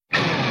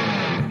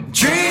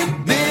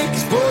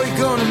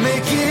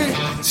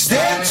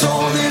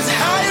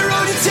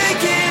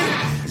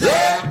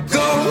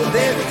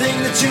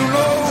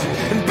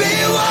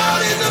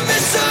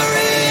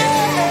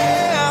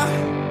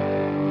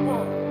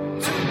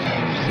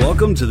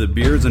Welcome to the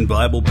Beers and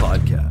Bible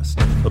Podcast,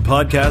 a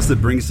podcast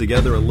that brings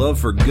together a love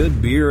for good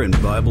beer and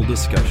Bible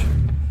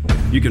discussion.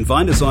 You can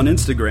find us on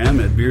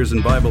Instagram at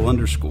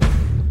beersandbible_,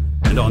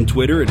 and on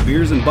Twitter at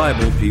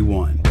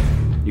beersandbiblepone.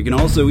 You can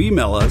also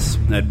email us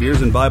at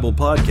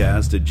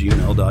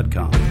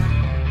beersandbiblepodcast@gmail.com.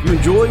 If you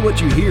enjoy what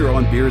you hear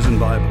on Beers and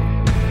Bible,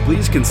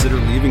 please consider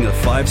leaving a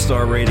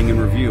 5-star rating and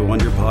review on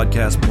your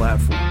podcast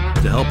platform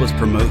to help us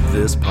promote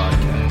this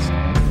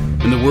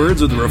podcast. In the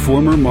words of the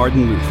reformer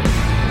Martin Luther,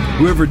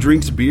 whoever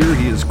drinks beer,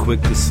 he is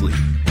quick to sleep.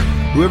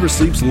 Whoever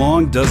sleeps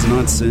long does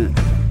not sin.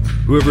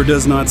 Whoever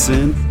does not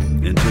sin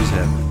enters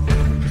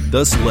heaven.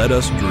 Thus let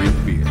us drink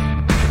beer.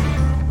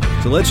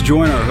 So let's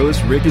join our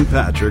hosts Rick and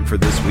Patrick for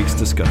this week's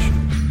discussion.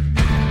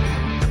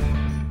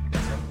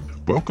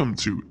 Welcome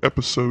to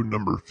episode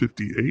number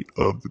 58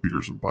 of the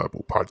Beers and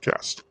Bible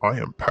Podcast. I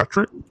am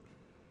Patrick.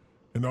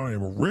 And I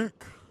am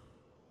Rick.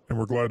 And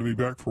we're glad to be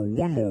back for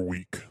one more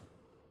week.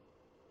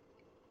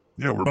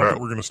 Yeah, we're Not back. that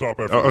we're going to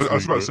stop after I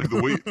this was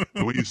about week, to say,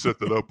 the way you set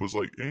that up was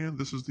like, and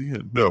this is the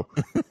end. No.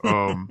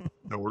 No,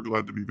 we're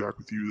glad to be back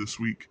with you this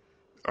week.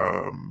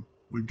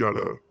 We've got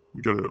a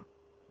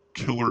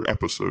killer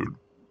episode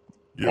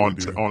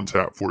on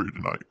tap for you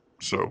tonight.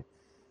 So,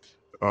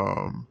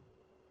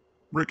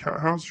 Rick,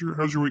 how's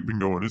your week been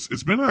going?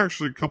 It's been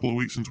actually a couple of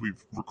weeks since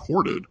we've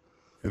recorded.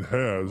 It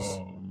has.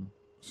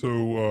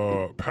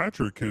 So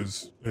Patrick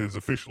has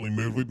officially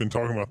moved. We've been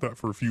talking about that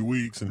for a few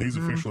weeks, and he's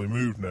officially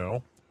moved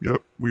now.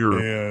 Yep, we are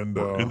in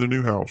the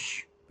new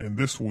house. And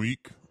this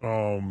week,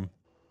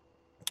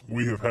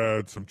 we have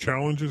had some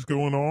challenges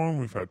going on.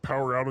 We've had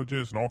power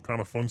outages and all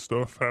kind of fun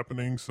stuff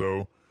happening.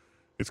 So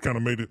it's kind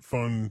of made it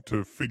fun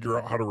to figure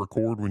out how to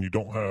record when you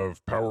don't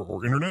have power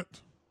or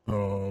internet.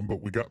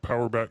 But we got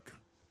power back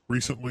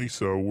recently,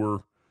 so we're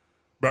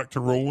back to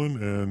rolling.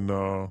 And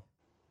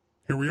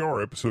here we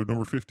are, episode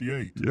number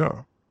 58.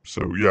 Yeah.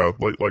 So yeah,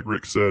 like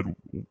Rick said,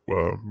 me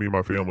and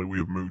my family, we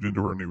have moved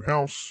into our new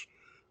house.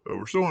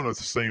 We're still in the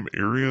same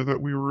area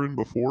that we were in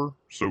before,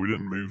 so we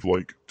didn't move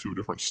like to a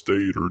different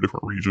state or a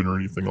different region or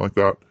anything like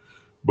that.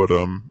 But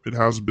it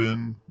has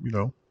been,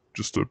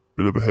 just a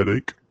bit of a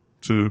headache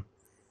to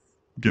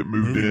get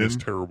moved in. It's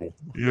terrible.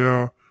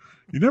 Yeah,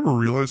 you never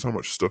realize how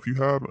much stuff you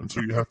have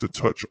until you have to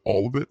touch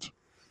all of it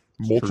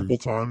multiple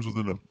times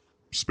within a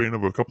span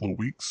of a couple of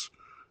weeks.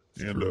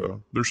 And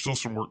there's still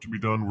some work to be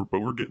done, but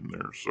we're getting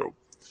there. So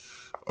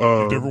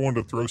you never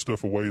wanted to throw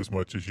stuff away as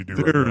much as you do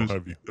right now,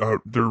 have you?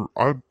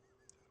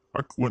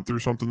 I went through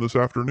something this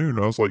afternoon.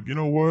 I was like, you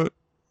know what?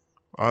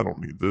 I don't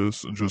need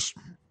this, and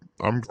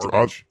I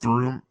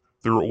threw them.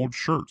 They were old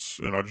shirts,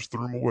 and I just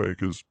threw them away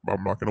because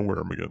I'm not going to wear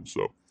them again.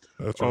 So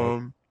that's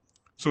right.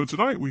 So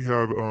tonight we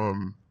have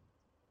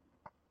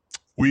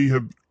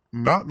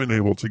not been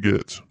able to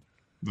get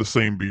the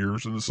same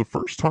beers, and it's the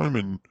first time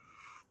in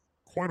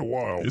quite a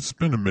while. It's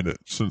been a minute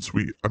since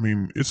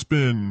it's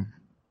been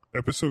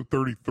episode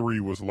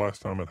 33 was the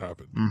last time it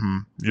happened. Mm-hmm.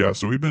 Yeah,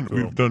 so we've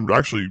done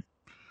actually.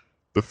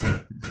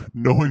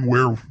 Knowing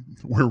where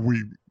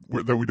we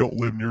don't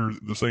live near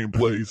the same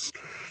place,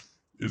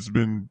 it's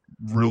been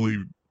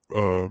really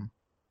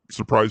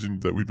surprising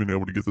that we've been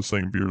able to get the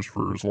same beers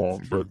for as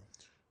long. But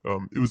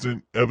it was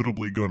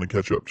inevitably going to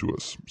catch up to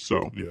us.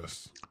 So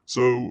yes.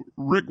 So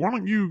Rick, why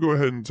don't you go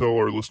ahead and tell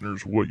our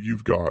listeners what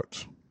you've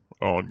got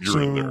on your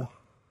end there?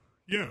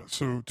 Yeah.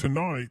 So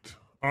tonight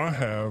I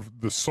have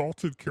the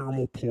salted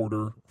caramel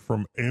porter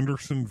from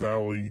Anderson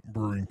Valley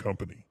Brewing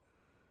Company.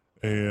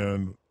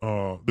 And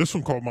this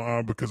one caught my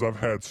eye because I've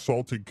had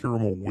salted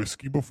caramel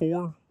whiskey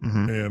before.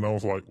 Mm-hmm. And I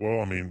was like,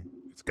 well,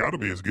 it's got to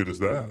be as good as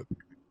that.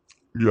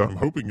 Yeah. I'm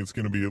hoping it's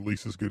going to be at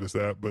least as good as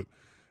that. But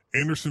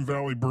Anderson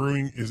Valley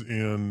Brewing is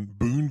in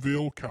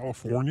Boonville,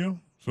 California.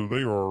 So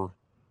they are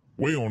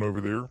way on over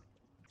there.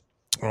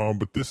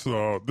 But this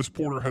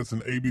porter has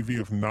an ABV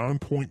of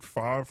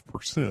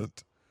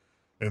 9.5%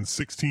 and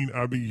 16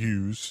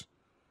 IBUs.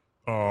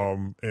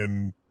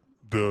 And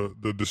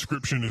the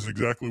description is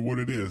exactly what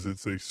it is.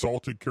 It's a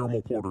salted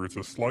caramel porter. It's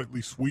a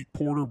slightly sweet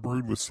porter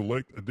brewed with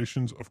select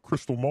additions of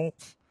crystal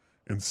malts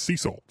and sea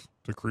salt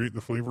to create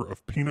the flavor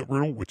of peanut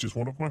brittle, which is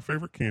one of my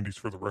favorite candies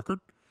for the record,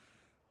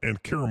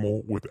 and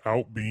caramel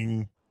without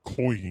being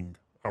cloying.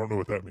 I don't know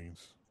what that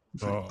means.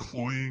 Is it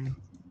cloying?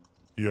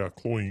 Yeah,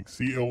 cloying.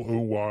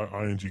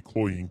 CLOYING,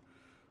 cloying.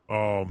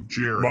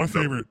 Jared. My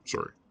favorite.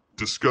 Sorry.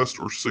 Disgust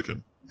or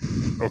sicken.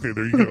 Okay,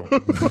 there you go.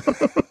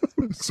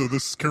 So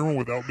this is caramel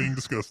without being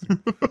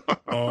disgusting.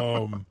 But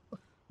I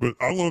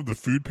love the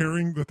food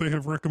pairing that they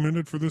have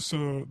recommended for this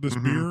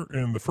beer,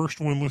 and the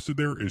first one listed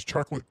there is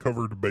chocolate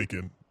covered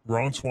bacon.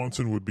 Ron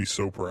Swanson would be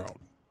so proud.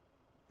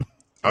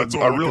 I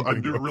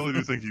really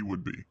do think he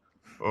would be.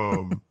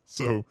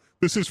 So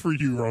this is for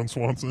you, Ron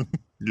Swanson.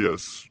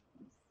 Yes.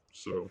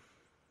 So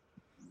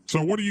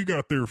what do you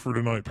got there for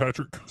tonight,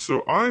 Patrick?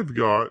 So I've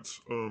got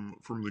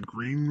from the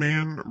Green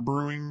Man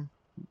Brewing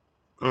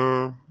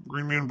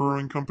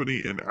Company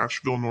in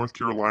Asheville, North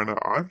Carolina.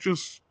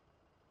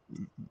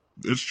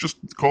 It's just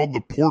called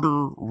the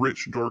Porter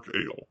Rich Dark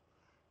Ale.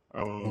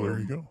 Well, there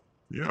you go.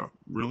 Yeah,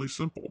 really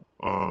simple.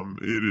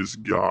 It has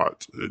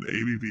got an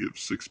ABV of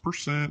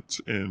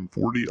 6% and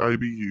 40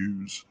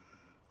 IBUs.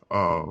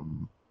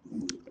 Um,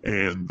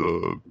 and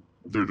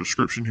their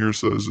description here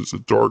says it's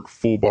dark,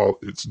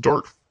 full-bodied,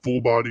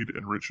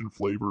 and rich in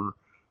flavor.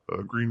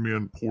 Green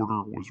Man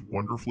Porter is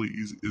wonderfully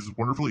easy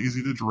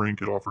to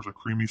drink. It offers a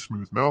creamy,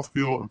 smooth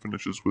mouthfeel and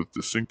finishes with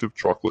distinctive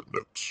chocolate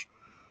notes.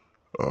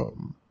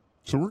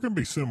 So we're going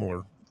to be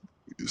similar.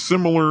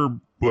 Similar,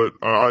 but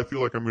I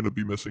feel like I'm going to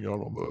be missing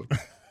out on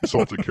the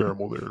salted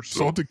caramel there. So,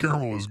 Salted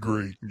caramel is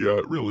great. yeah,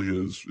 it really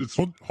is. It's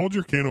Hold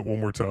your can up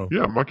one more time.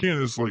 yeah, my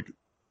can is like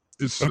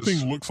That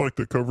thing looks like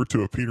the cover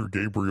to a Peter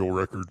Gabriel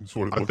record. Is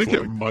what it looks I think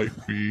like. it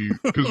might be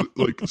because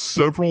like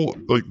several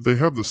like they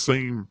have the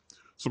same.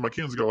 So my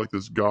can's got like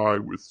this guy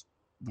with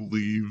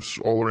leaves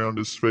all around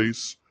his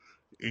face,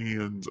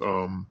 and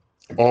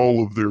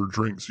all of their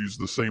drinks use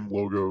the same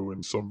logo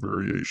in some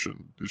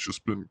variation. It's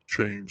just been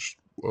changed.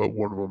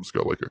 One of them's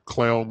got like a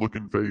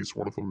clown-looking face.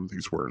 One of them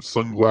he's wearing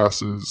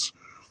sunglasses.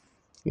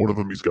 One of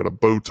them he's got a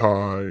bow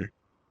tie.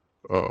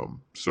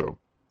 So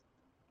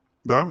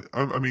that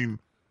I mean.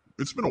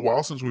 It's been a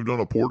while since we've done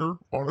a porter,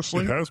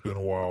 honestly. It has been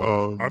a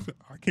while.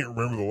 I can't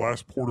remember the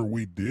last porter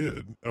we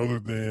did other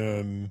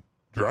than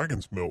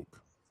Dragon's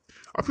Milk.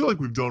 I feel like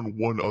we've done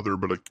one other,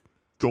 but I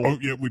don't. Oh,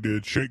 yeah, we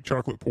did. Shake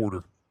Chocolate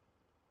Porter.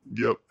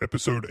 Yep.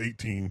 Episode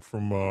 18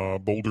 from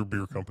Boulder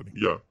Beer Company.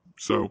 Yeah.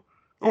 So,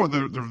 and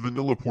the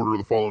vanilla porter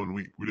the following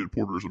week. We did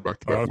porters in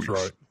back-to-back weeks. That's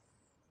right.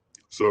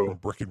 So, From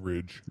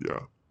Breckenridge. yeah.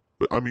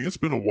 But, I mean, it's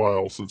been a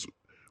while since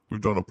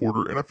we've done a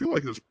porter, and I feel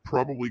like it's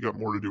probably got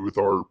more to do with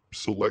our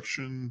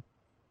selection.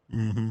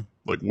 Mm-hmm.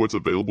 Like what's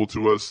available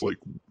to us. Like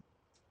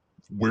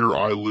where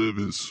I live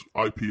is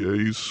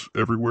IPAs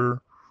everywhere.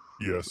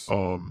 Yes.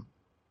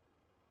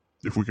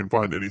 If we can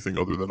find anything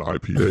other than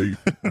IPA,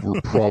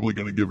 we're probably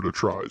going to give it a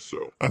try.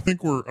 So I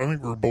think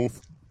we're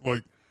both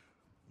like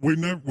we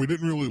didn't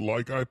really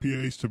like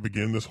IPAs to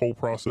begin this whole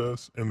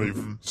process, and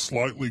they've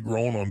slightly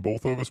grown on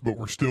both of us, but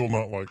we're still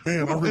not like,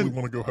 man, I really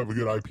want to go have a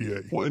good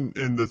IPA. Well,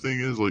 and the thing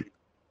is, like,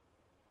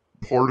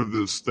 part of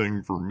this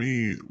thing for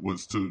me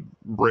was to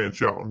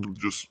branch out and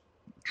just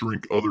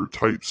drink other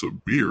types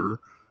of beer,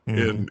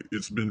 and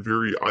it's been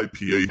very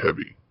IPA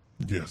heavy.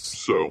 Yes.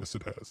 So yes,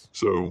 it has.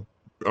 So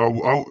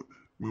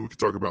we could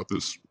talk about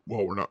this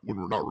when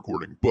we're not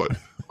recording, but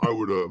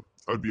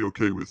I'd be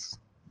okay with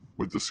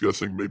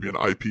discussing maybe an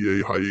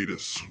IPA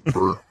hiatus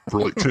for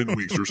like 10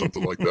 weeks or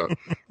something like that,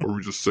 where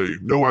we just say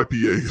no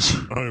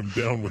IPAs. I am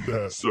down with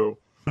that. So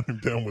I'm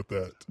down with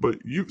that. But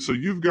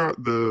you've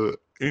got the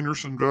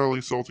Anderson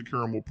Valley Salted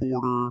Caramel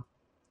Porter,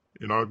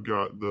 and I've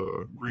got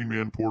the Green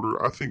Man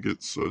Porter. I think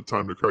it's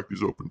time to crack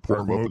these open, pour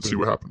them up, and see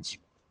what happens.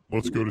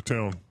 Let's go to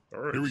town. All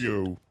right. Here we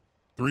go.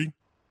 3,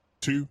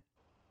 2,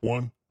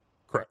 1,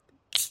 crack.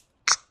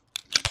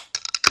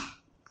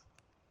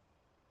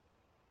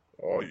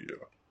 Oh, yeah.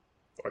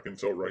 I can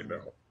tell right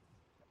now.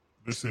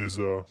 This is,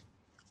 I'm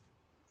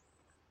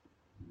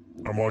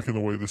liking the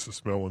way this is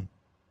smelling.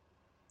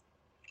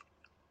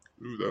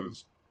 Ooh, that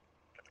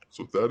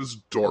is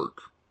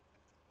dark.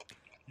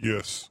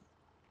 Yes.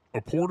 A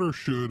porter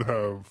should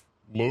have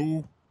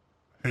low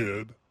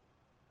head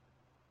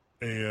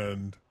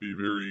and be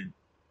very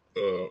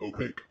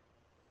opaque.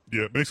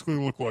 Yeah, basically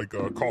look like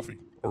coffee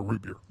or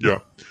root beer.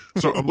 Yeah.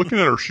 So I'm looking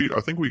at our sheet. I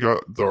think we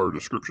got our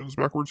descriptions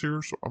backwards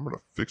here, so I'm going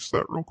to fix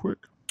that real quick.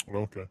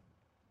 Okay.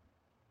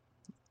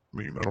 I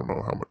mean, I don't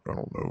know how much, I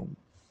don't know.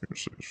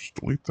 Just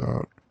delete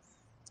that,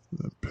 and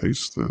then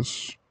paste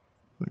this,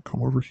 then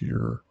come over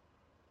here,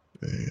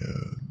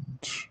 and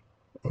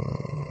do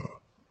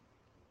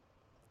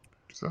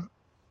that.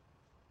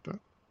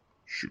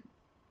 Shoot,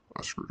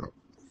 I screwed up.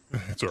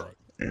 It's all right.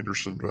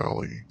 Anderson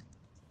Valley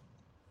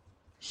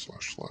 /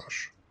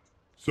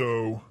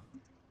 So,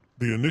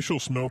 the initial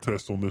smell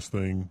test on this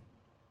thing,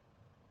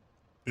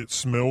 it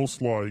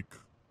smells like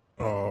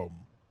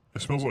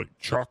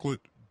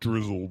chocolate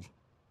drizzled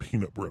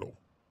peanut brittle.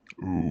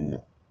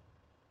 Ooh.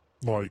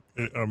 Like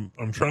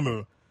I'm trying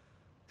to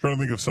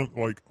think of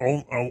something like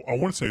I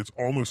want to say it's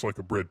almost like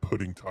a bread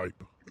pudding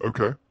type.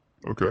 Okay.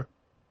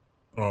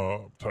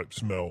 Type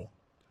smell.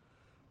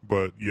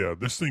 But yeah,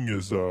 this thing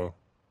is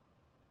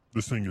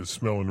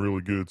smelling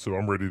really good. So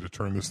I'm ready to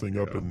turn this thing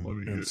up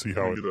and see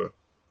how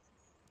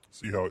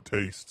it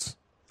tastes.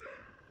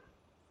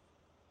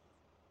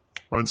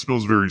 Mine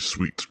smells very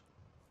sweet.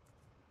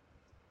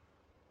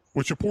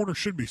 Which a porter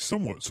should be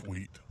somewhat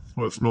sweet.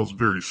 Well, it smells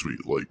very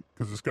sweet, like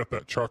because it's got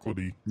that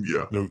chocolatey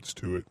notes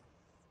to it.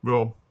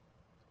 Well,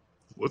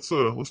 let's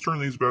turn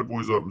these bad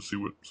boys up and see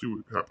what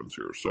happens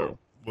here. So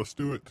let's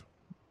do it.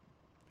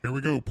 Here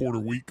we go, Porter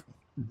Week.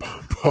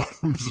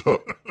 Bottoms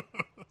up.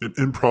 An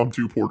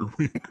impromptu Porter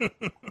Week.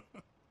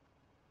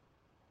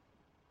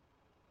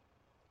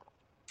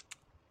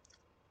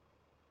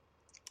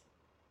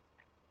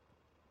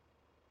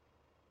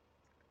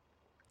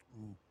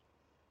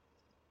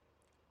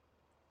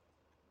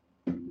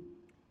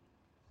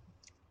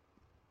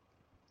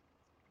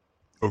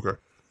 Okay.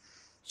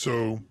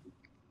 So,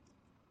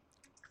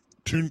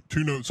 two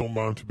notes on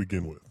mine to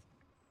begin with.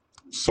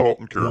 Salt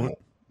and caramel.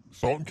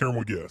 salt and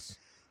caramel, yes.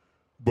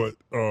 But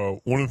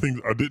one of the things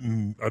I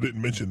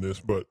didn't mention this,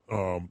 but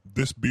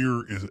this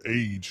beer is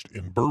aged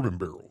in bourbon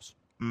barrels.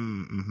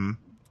 Mm-hmm.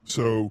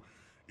 So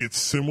it's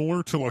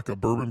similar to like a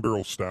bourbon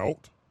barrel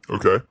stout,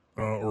 Okay.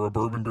 or a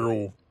bourbon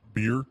barrel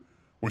beer,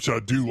 which I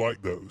do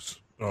like those.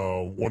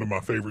 One of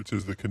my favorites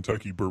is the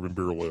Kentucky Bourbon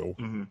Barrel Ale.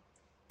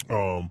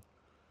 Mm-hmm.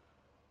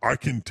 I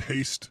can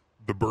taste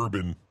the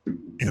bourbon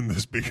in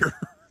this beer.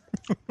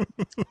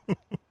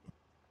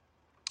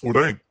 Well,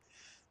 dang.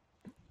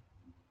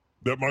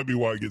 That might be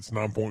why it gets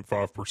 9.5%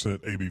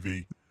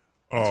 ABV.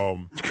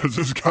 Because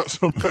it's got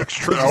some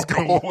extra It's got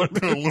alcohol in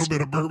a it. little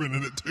bit of bourbon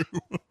in it too.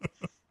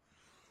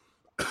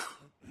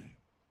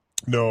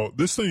 No,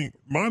 this thing,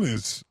 mine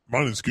is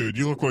good.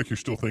 You look like you're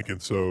still thinking,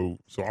 so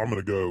I'm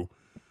gonna go.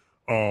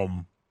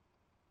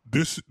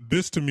 This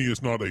to me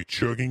is not a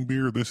chugging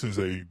beer. This is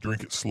a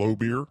drink it slow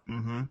beer,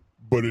 Mm-hmm.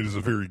 but it is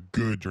a very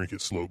good drink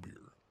it slow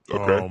beer.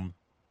 Okay.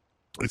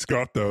 It's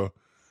got the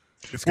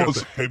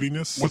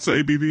heaviness. What's the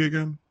ABV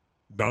again?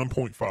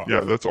 9.5.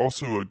 Yeah, that's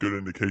also a good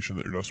indication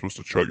that you're not supposed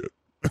to chug it.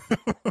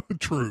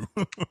 True.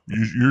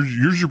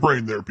 Use your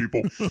brain there,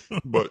 people.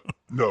 But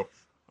no.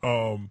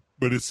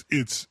 But it's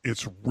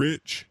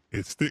rich.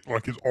 It's thick,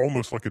 like it's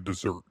almost like a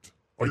dessert.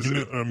 Like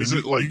Is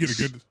it you get a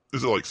good.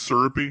 Is it like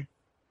syrupy?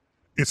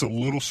 It's a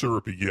little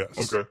syrupy,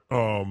 yes. Okay.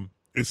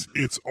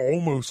 It's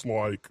almost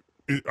like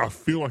I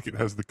feel like it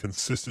has the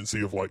consistency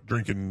of like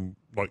drinking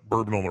like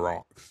bourbon on the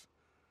rocks.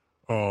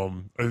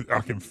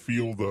 I can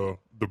feel the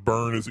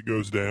burn as it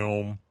goes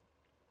down,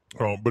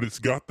 but it's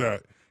got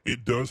that.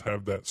 It does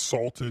have that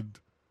salted,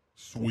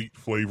 sweet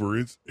flavor.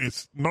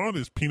 It's not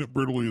as peanut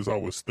brittly as I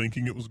was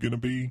thinking it was going to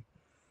be.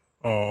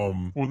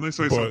 When they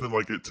say something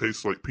like it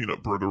tastes like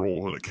peanut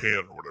brittle in a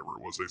can or whatever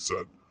it was they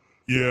said.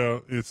 Yeah,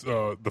 it's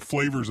the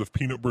flavors of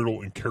peanut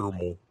brittle and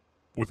caramel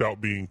without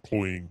being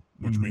cloying,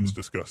 which means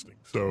disgusting.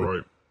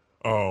 So,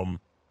 Right.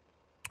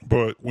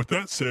 But with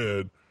that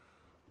said,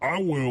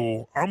 I'm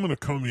going to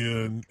come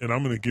in and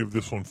I'm going to give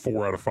this one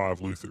 4 out of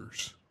 5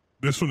 Luthers.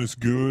 This one is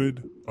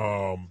good.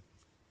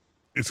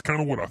 It's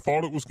kind of what I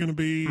thought it was going to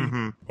be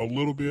a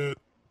little bit.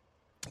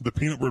 The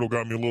peanut brittle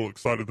got me a little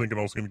excited thinking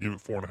I was going to give it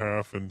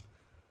 4.5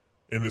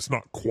 and it's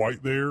not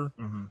quite there,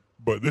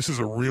 but this is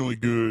a really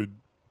good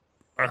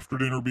after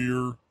dinner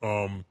beer.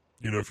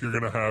 If you're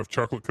going to have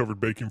chocolate covered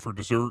bacon for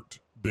dessert,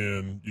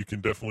 then you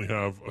can definitely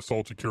have a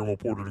salted caramel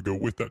porter to go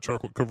with that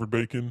chocolate covered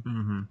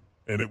bacon.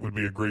 And it would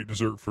be a great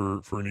dessert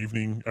for an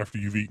evening after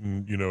you've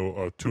eaten,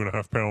 a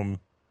 2.5 pound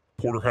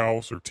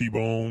porterhouse or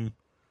T-bone,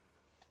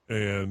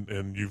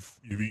 and you've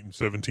eaten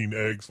 17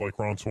 eggs like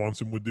Ron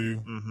Swanson would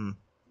do.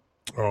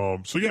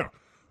 So yeah,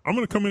 I'm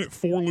going to come in at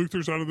 4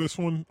 Luthers out of this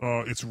one.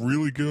 It's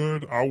really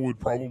good. I would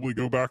probably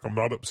go back. I'm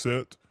not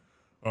upset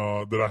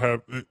that I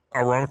have.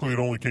 Ironically, it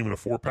only came in a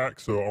 4-pack,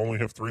 so I only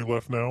have 3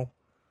 left now.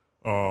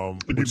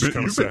 Which is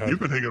kind of sad. You've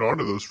been hanging on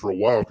to those for a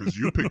while because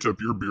you picked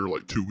up your beer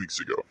like 2 weeks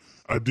ago.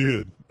 I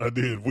did.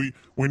 We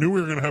knew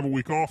we were going to have a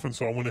week off, and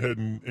so I went ahead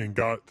and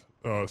got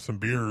some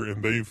beer,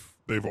 and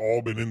they've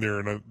all been in there,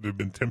 and they've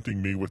been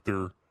tempting me with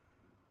their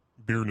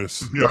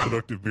beerness,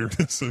 productive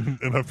beerness, and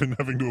I've been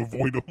having to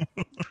avoid them.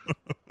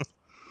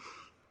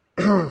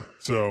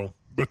 So,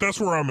 but that's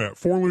where I'm at.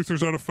 4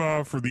 Luthers out of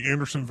 5 for the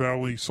Anderson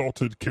Valley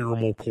Salted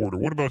Caramel Porter.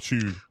 What about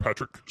you,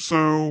 Patrick?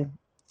 So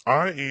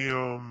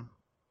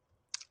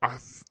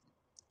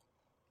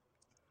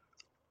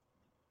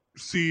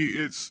see,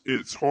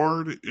 it's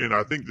hard, and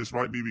I think this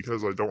might be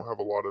because I don't have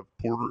a lot of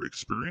porter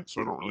experience,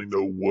 so I don't really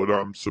know what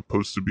I'm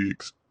supposed to be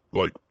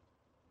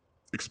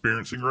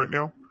experiencing right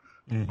now.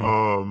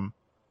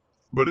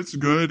 But it's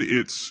good.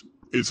 It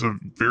is a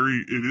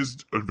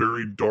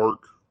very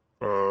dark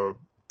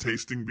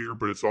tasting beer,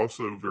 but it's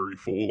also very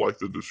full, like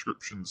the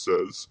description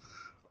says.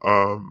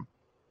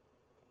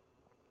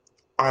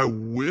 I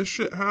wish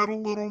it had a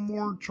little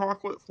more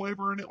chocolate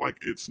flavor in it. Like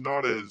it's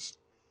not as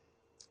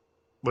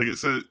it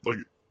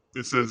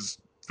says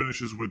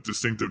finishes with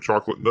distinctive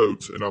chocolate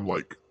notes, and I'm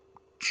like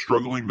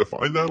struggling to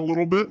find that a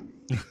little bit.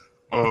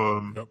 But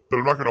I'm not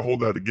going to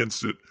hold that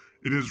against it.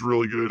 It is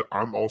really good.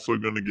 I'm also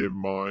going to give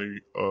my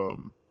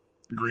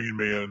Green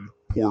Man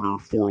Porter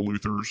 4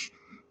 Luthers.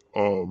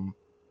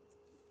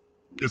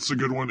 It's a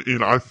good one,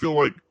 and I feel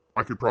like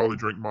I could probably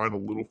drink mine a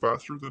little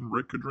faster than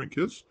Rick could drink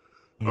his,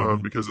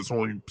 because it's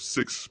only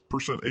 6%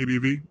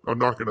 ABV. I'm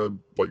not going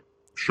to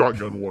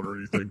shotgun one or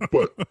anything,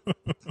 but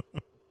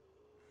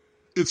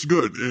it's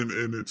good,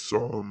 and it's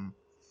I've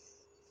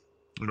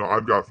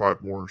got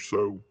 5 more,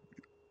 so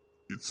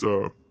it's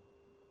a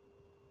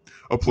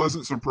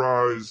pleasant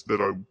surprise that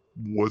I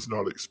was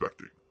not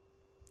expecting.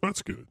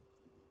 That's good.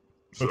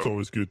 That's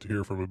always good to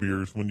hear from a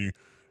beers when you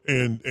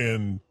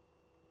and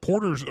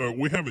porters.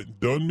 We haven't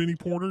done many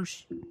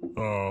porters,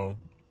 and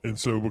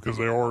so because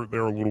they're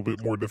a little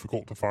bit more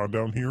difficult to find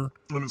down here.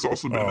 And it's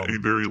also been a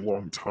very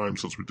long time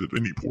since we did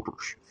any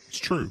porters. It's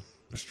true.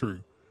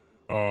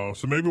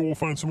 So maybe we'll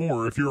find some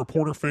more. If you're a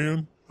porter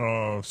fan,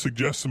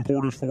 suggest some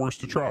porters for us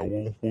to try.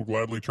 We'll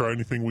gladly try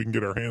anything we can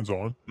get our hands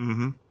on.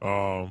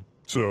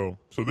 So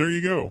there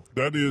you go.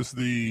 That is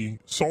the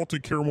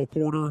Salted Caramel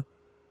Porter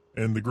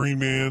and the Green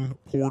Man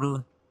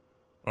Porter.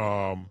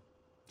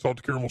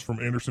 Salted caramels from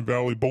Anderson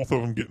Valley. Both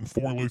of them getting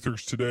 4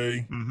 Luthers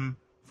today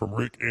from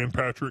Rick and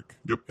Patrick.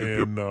 Yep.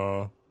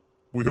 And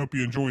we hope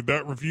you enjoyed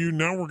that review.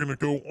 Now we're going to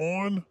go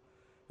on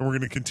and we're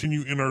going to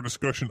continue in our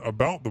discussion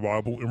about the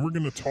Bible, and we're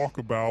going to talk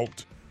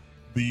about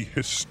the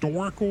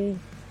historical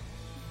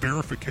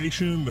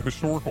verification, the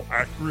historical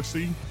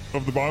accuracy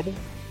of the Bible.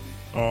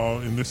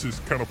 And this is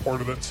kind of part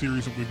of that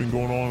series that we've been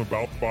going on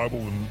about the Bible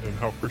and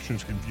how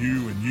Christians can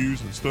view and use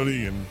and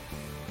study and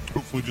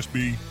hopefully just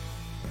be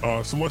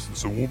some lessons.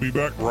 So we'll be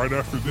back right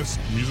after this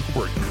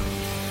musical break here.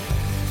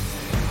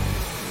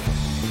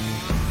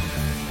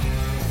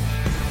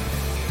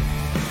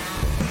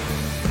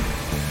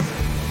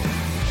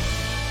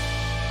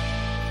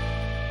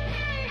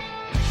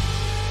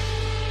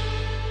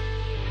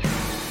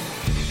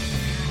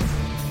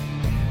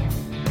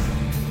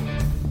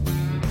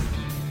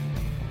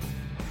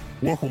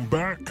 Welcome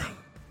back.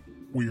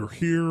 We are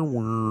here.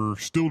 We're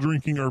still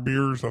drinking our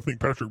beers. I think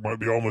Patrick might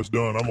be almost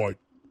done. I'm like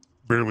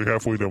barely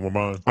halfway done with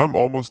mine. I'm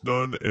almost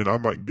done, and I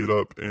might get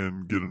up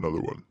and get another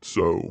one.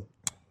 So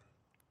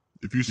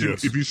if you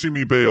see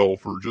me bail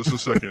for just a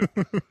second,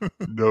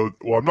 no.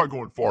 Well, I'm not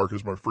going far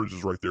because my fridge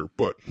is right there.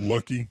 But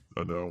lucky,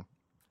 I know.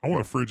 I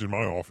want a fridge in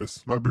my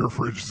office. My beer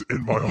fridge is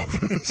in my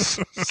office.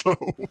 So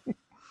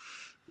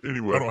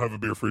anyway, I don't have a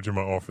beer fridge in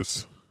my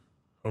office.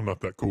 I'm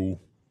not that cool.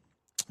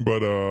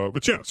 But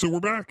yeah, so we're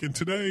back, and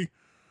today,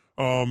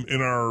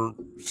 in our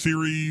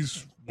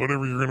series,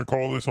 whatever you're going to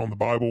call this, on the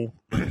Bible,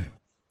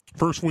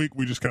 first week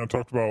we just kind of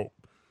talked about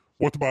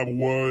what the Bible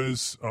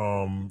was,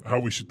 how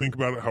we should think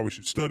about it, how we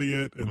should study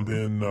it, and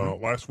then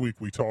last week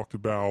we talked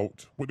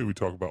about, what did we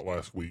talk about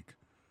last week?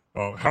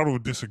 How to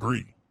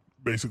disagree,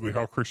 basically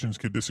how Christians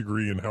could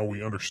disagree and how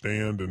we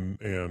understand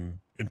and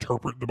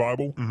interpret the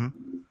Bible.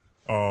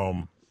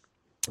 And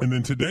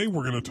then today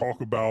we're going to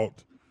talk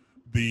about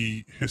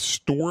the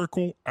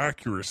historical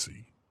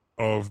accuracy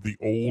of the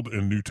Old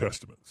and New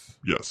Testaments.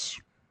 Yes.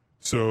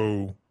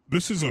 So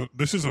this is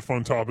a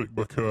fun topic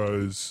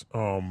because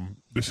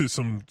this is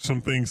some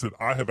things that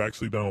I have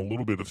actually done a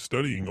little bit of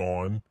studying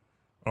on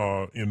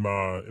in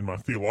my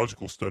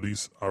theological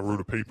studies. I wrote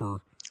a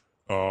paper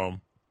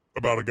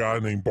about a guy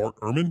named Bart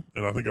Ehrman,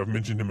 and I think I've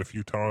mentioned him a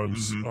few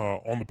times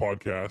on the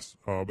podcast.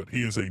 But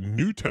he is a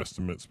New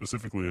Testament,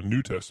 specifically a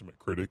New Testament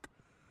critic.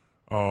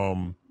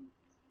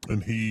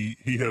 And he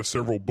has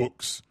several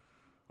books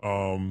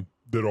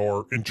that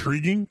are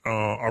intriguing.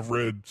 I've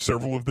read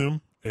several of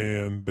them,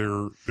 and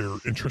they're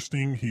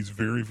interesting. He's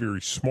very,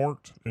 very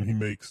smart, and he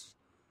makes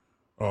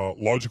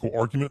logical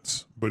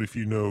arguments. But if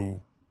you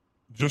know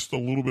just a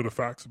little bit of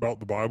facts about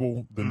the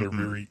Bible, then they're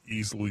very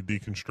easily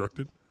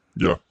deconstructed.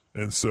 Yeah.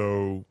 And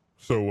so,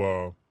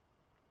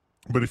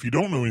 but if you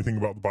don't know anything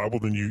about the Bible,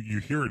 then you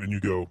hear it and you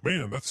go,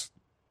 man,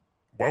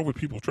 why would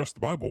people trust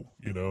the Bible?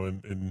 You know,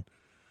 and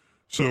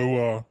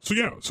So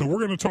we're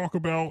going to talk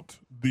about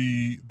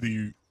the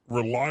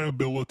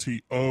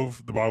reliability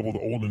of the Bible, the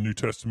Old and New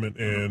Testament,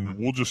 and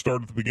we'll just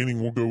start at the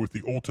beginning. We'll go with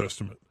the Old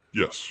Testament.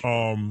 Yes.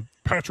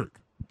 Patrick,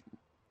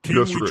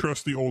 can we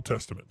trust the Old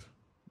Testament?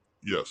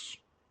 Yes.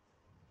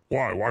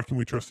 Why? Why can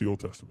we trust the Old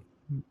Testament?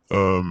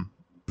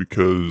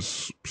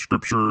 Because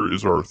Scripture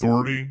is our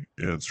authority,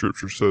 and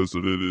Scripture says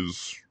that it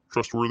is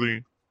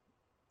trustworthy,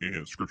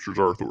 and Scripture is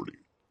our authority.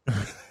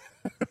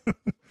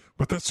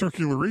 But that's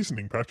circular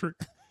reasoning, Patrick.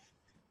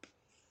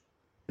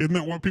 Isn't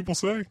that what people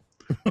say?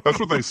 That's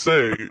what they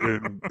say,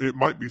 and it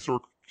might be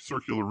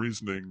circular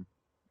reasoning,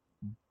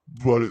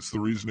 but it's the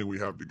reasoning we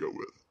have to go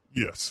with.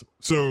 Yes.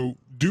 So,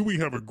 do we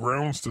have a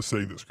grounds to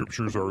say that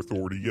Scripture is our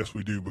authority? Yes,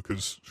 we do,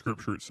 because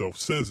Scripture itself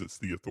says it's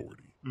the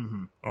authority.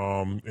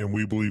 And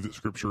we believe that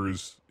Scripture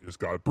is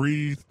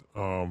God-breathed.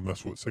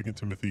 That's what 2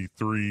 Timothy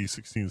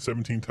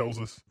 3:16-17 tells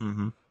us.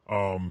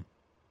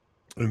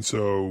 And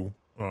so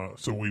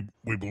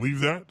we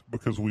believe that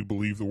because we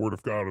believe the Word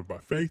of God by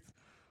faith.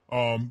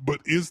 But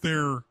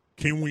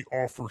can we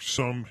offer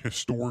some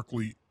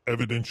historically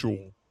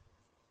evidential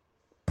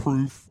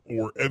proof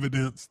or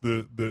evidence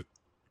that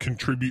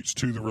contributes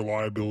to the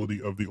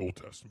reliability of the Old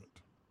Testament?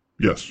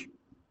 Yes.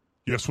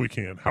 Yes, we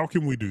can. How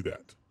can we do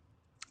that?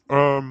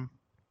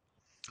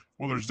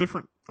 Well, there's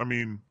different,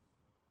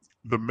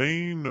 the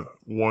main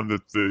one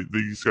that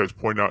these guys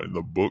point out in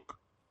the book,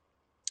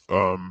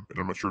 and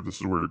I'm not sure if this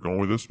is where you're going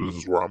with this, but this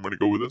is where I'm going to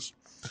go with this.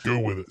 Go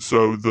with it.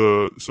 So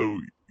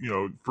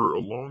for a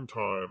long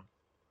time,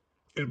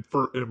 and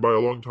by a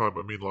long time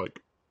I mean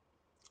like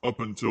up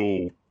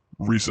until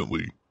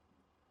recently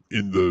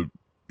in the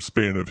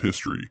span of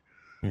history,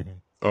 it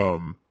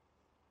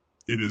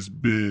has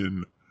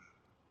been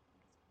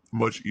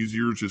much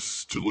easier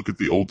just to look at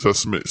the Old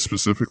Testament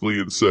specifically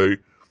and say,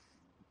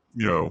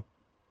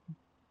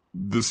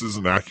 this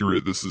isn't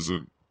accurate, this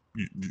isn't,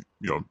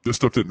 this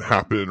stuff didn't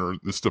happen, or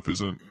this stuff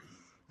isn't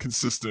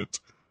consistent.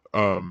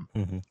 And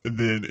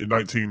then in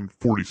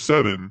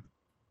 1947,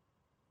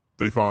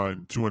 they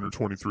find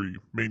 223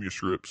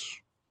 manuscripts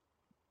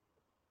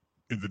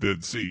in the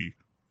Dead Sea.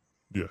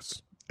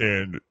 Yes.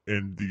 And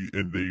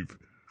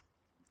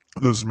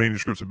those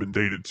manuscripts have been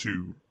dated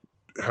to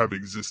have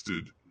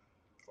existed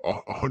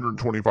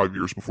 125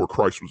 years before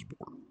Christ was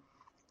born.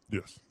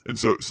 Yes. And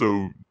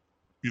so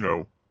you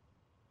know,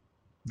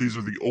 these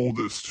are the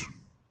oldest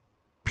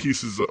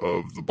pieces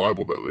of the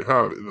Bible that they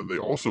have, and then they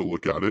also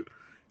look at it,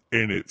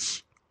 and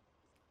it's,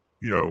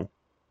 you know,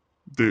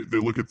 they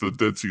look at the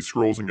Dead Sea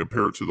Scrolls and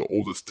compare it to the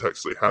oldest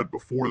text they had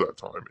before that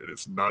time, and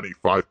it's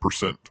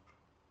 95%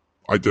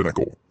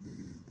 identical.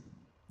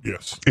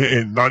 Yes.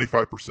 And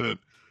 95%,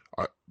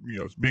 you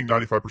know, being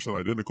 95%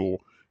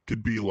 identical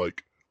could be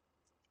like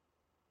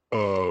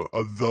a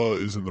the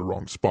is in the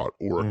wrong spot,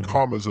 or a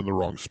comma is in the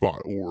wrong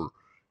spot, or,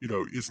 you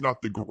know, it's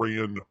not the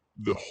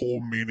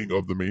whole meaning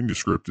of the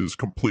manuscript is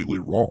completely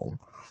wrong.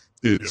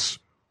 It's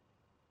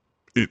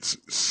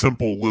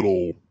simple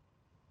little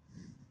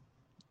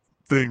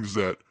things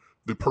that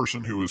the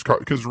person who is,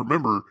 because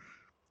remember,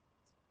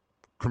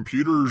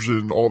 computers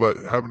and all that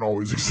haven't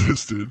always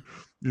existed.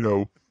 You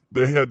know,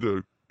 they had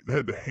to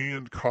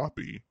hand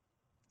copy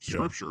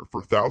scripture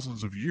for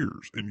thousands of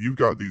years, and you've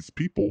got these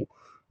people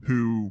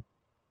who,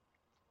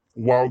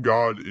 while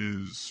God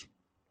is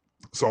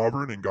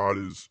sovereign and God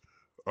is,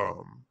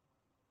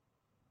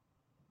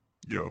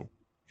 you know,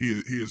 he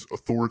is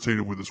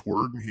authoritative with his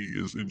word, and he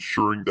is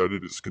ensuring that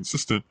it is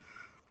consistent.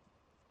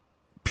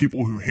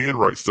 People who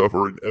handwrite stuff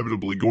are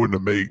inevitably going to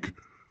make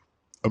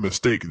a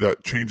mistake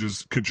that can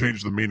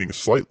change the meaning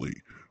slightly,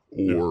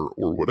 or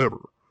whatever.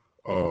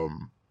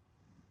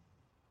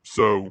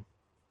 So,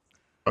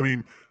 I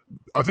mean,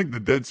 I think the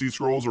Dead Sea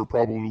Scrolls are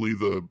probably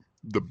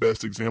the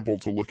best example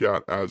to look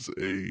at as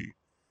a,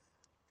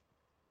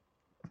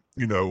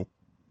 you know,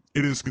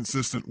 it is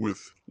consistent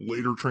with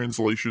later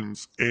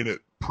translations, and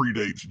it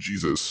predates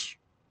Jesus.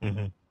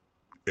 Mm-hmm.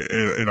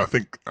 And I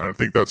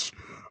think that's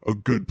a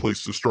good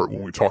place to start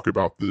when we talk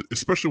about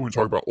especially when we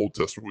talk about Old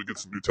Testament. We get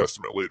to New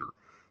Testament later.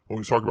 When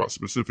we talk about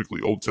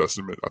specifically Old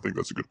Testament, I think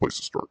that's a good place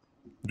to start.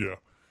 Yeah,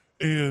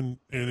 and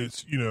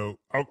it's, you know,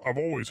 I've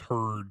always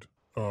heard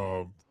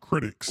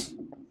critics,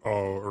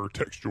 or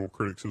textual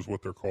critics is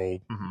what they're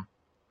called.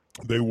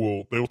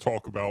 Mm-hmm. They'll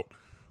talk about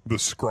the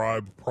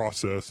scribe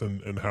process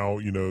and how,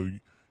 you know,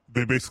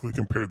 they basically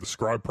compare the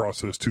scribe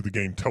process to the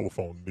game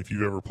Telephone. If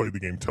you've ever played the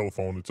game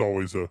Telephone, it's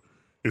always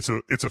it's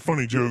a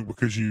funny joke,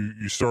 because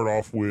you start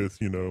off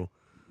with, you know,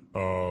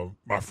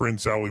 my friend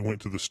Sally went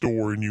to the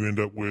store, and you end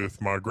up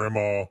with my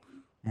grandma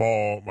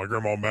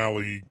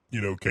Mally,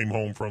 you know, came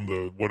home from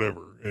the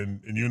whatever,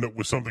 and you end up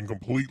with something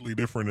completely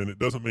different, and it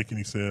doesn't make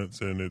any sense,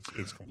 and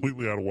it's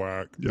completely out of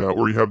whack. Yeah,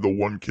 or you have the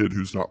one kid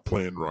who's not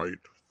playing right.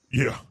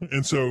 Yeah,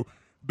 and so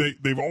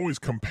they've always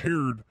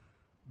compared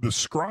the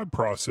scribe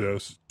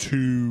process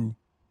to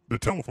the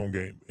Telephone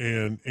game,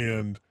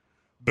 and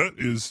that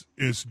is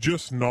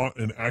just not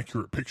an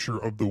accurate picture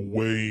of the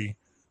way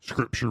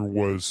Scripture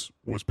was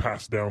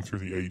passed down through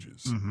the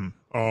ages.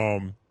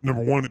 Mm-hmm.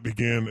 Number one, it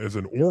began as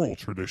an oral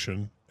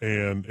tradition,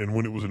 and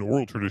when it was an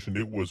oral tradition,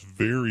 it was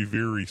very,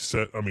 very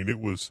set. I mean, it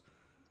was,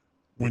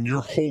 when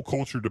your whole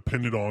culture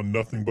depended on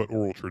nothing but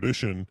oral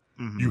tradition,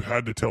 mm-hmm. you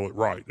had to tell it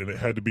right, and it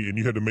had to be, and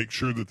you had to make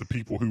sure that the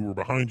people who were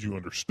behind you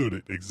understood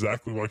it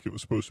exactly like it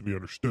was supposed to be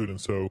understood. And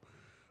so,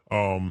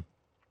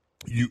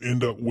 you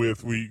end up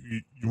with,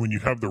 when you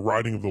have the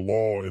writing of the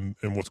law and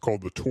what's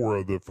called the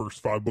Torah, the first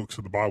 5 books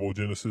of the Bible,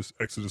 Genesis,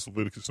 Exodus,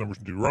 Leviticus, Numbers,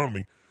 and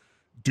Deuteronomy.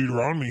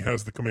 Deuteronomy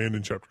has the command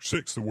in chapter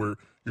 6 where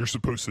you're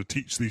supposed to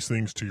teach these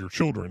things to your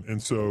children.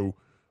 And so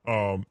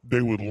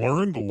they would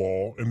learn the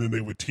law, and then they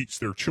would teach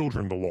their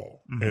children the law.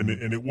 Mm-hmm.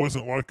 And it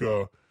wasn't like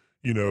a,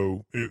 you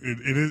know,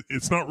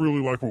 it's not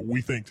really like what we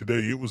think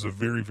today. It was a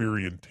very,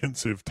 very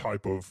intensive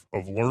type of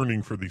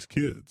learning for these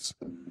kids.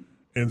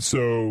 And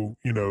so,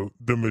 you know,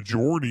 the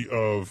majority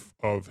of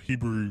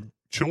Hebrew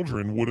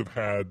children would have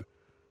had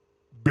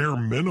bare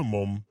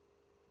minimum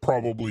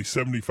probably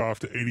 75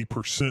 to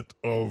 80%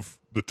 of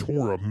the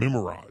Torah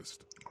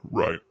memorized.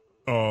 Right.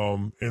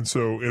 And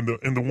so,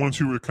 and the ones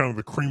who were kind of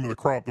the cream of the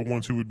crop, the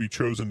ones who would be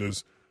chosen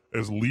as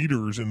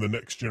leaders in the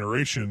next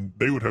generation,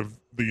 they would have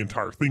the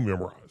entire thing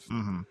memorized.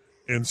 Mm-hmm.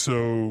 And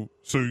so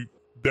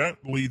that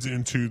leads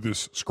into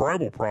this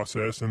scribal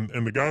process, and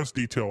the guys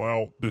detail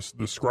out this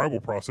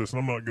scribal process, and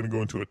I'm not going to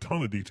go into a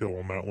ton of detail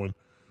on that one,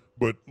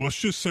 but let's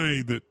just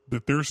say that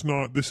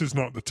this is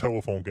not the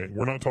Telephone game.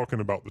 We're not talking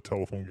about the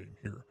Telephone game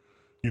here.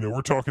 You know,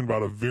 we're talking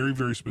about a very,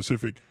 very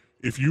specific,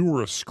 if you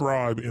were a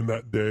scribe in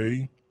that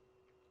day,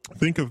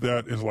 think of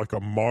that as like a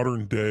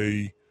modern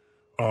day,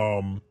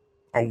 I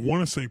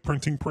want to say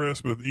printing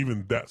press, but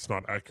even that's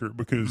not accurate,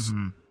 because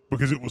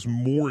it was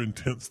more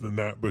intense than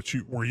that. But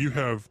where you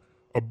have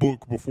a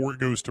book, before it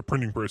goes to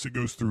printing press, it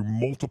goes through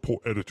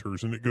multiple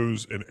editors, and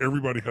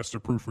everybody has to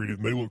proofread it,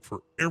 and they look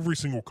for every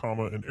single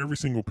comma and every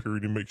single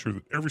period and make sure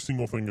that every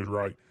single thing is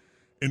right.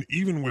 And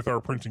even with our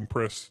printing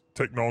press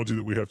technology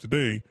that we have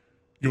today,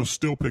 you'll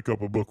still pick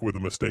up a book with a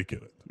mistake in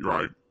it.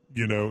 Right.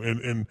 You know,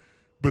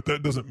 but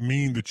that doesn't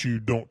mean that you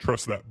don't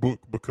trust that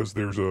book because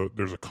there's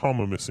a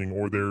comma missing,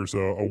 or there's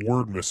a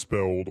word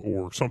misspelled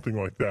or something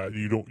like that.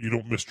 You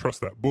don't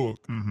mistrust that book.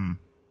 Mm-hmm.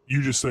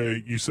 You just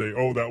say,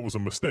 oh, that was a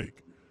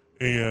mistake.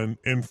 And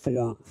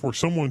for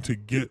someone to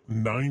get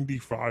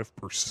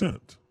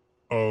 95%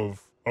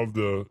 of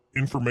the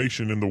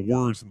information and the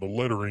words and the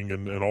lettering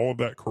and all of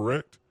that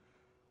correct,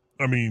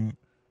 I mean,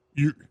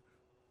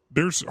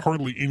 there's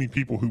hardly any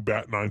people who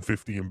bat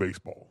 950 in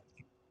baseball.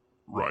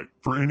 Right.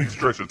 For any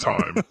stretch of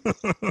time.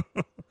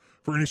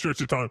 For any stretch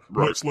of time,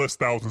 Right. much less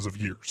thousands of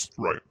years.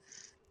 Right.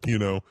 You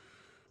know,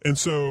 and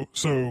so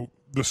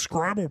the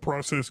scribal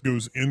process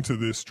goes into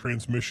this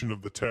transmission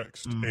of the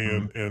text,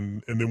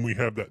 and then we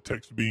have that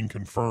text being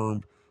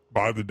confirmed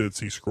by the Dead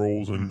Sea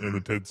Scrolls, and the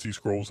Dead Sea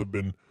Scrolls have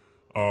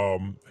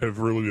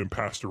really been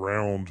passed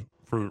around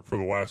for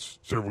the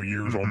last several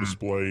years on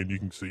display, and you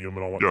can see them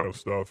and all that kind of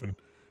stuff, and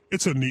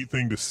it's a neat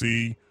thing to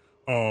see.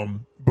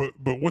 But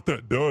what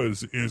that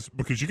does is,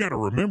 because you got to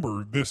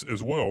remember this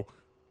as well,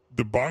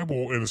 the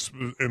Bible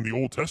and the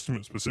Old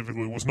Testament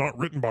specifically was not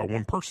written by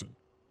one person.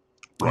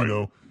 Right. You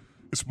know,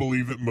 it's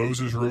believed that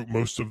Moses wrote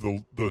most of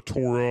the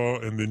Torah,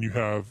 and then you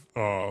have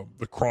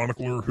the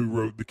chronicler who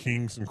wrote the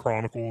Kings and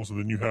Chronicles, and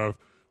then you have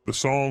the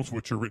Psalms,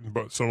 which are written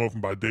by some of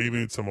them by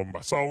David, some of them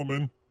by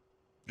Solomon.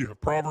 You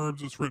have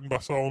Proverbs that's written by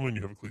Solomon.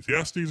 You have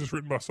Ecclesiastes that's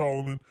written by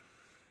Solomon.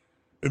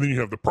 And then you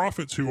have the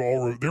prophets who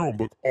all wrote their own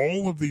book.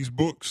 All of these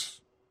books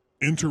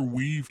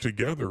interweave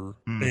together,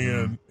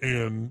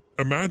 and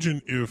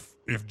imagine if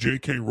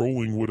J.K.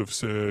 Rowling would have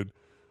said,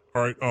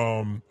 all right,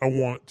 I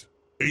want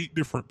 8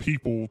 different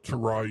people to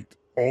write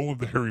all of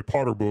the Harry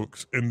Potter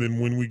books, and then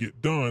when we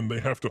get done, they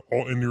have to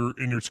all,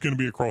 and it's going to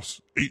be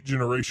across 8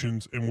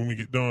 generations, and when we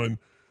get done,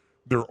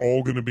 they're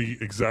all going to be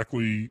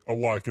exactly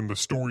alike, and the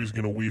story is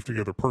going to weave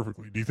together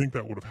perfectly. Do you think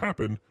that would have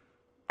happened?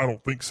 I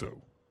don't think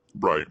so.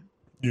 Right.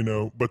 You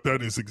know, but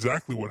that is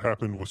exactly what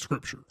happened with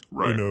Scripture.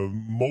 Right. You know,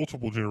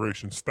 multiple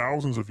generations,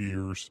 thousands of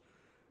years,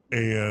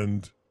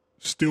 and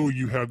still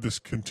you have this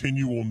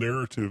continual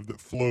narrative that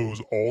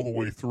flows all the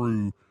way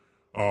through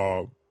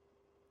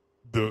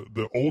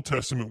the Old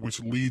Testament, which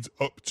leads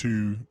up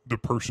to the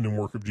person and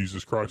work of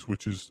Jesus Christ,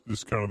 which is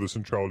this kind of the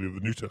centrality of the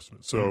New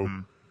Testament. So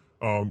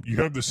you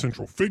have this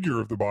central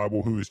figure of the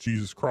Bible who is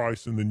Jesus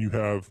Christ, and then you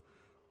have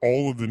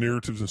all of the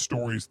narratives and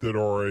stories that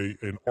are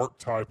an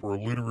archetype or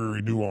a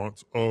literary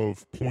nuance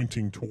of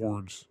pointing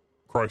towards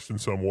Christ in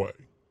some way.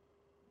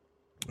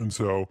 And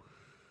so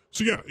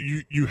yeah,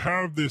 you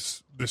have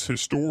this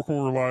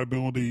historical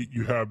reliability,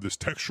 you have this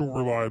textual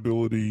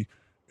reliability.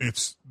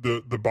 It's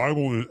the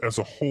Bible as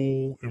a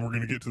whole, and we're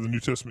going to get to the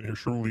New Testament here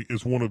shortly,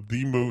 is one of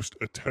the most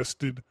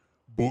attested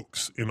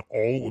books in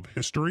all of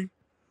history.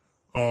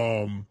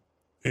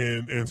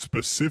 And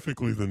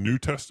specifically the New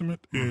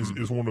Testament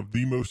is one of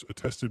the most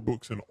attested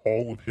books in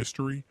all of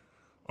history.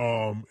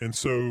 And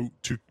so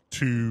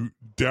to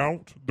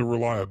doubt the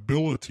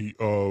reliability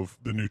of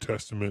the New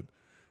Testament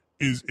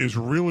is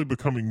really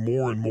becoming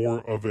more and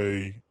more of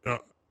a,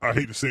 I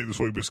hate to say it this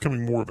way, but it's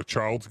becoming more of a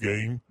child's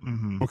game,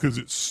 because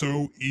it's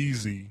so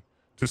easy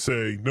to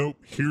say, nope,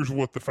 here's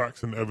what the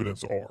facts and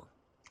evidence are.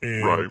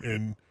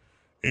 And,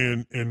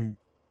 and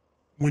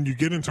when you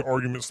get into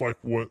arguments like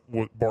what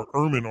Bart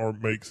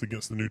Ehrman makes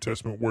against the New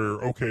Testament,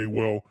 where, okay,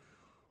 well,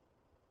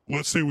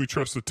 let's say we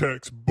trust the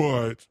text,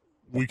 but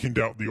we can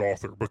doubt the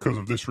author because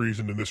of this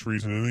reason and this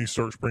reason, and then he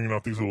starts bringing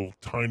out these little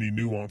tiny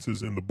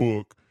nuances in the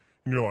book,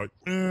 and you're like,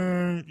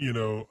 you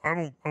know, I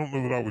don't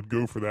know that I would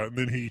go for that. And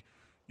then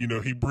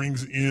he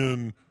brings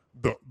in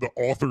the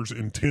author's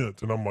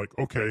intent, and I'm like,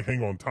 okay,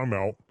 hang on, time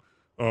out.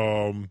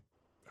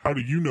 How do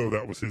you know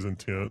that was his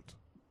intent?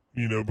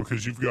 You know,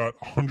 because you've got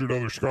 100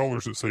 other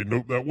scholars that say,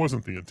 nope, that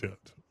wasn't the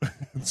intent.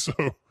 And so,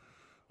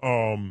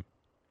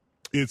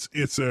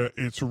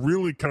 it's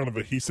really kind of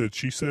a he said,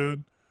 she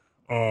said,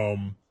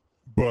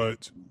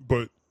 but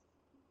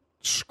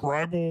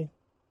scribal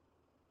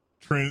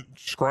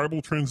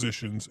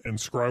transitions and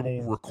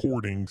scribal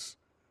recordings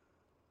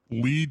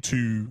lead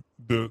to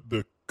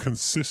the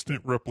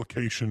consistent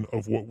replication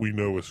of what we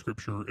know as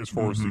Scripture as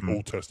far as the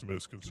Old Testament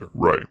is concerned.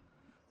 Right.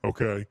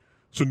 Okay.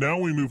 So now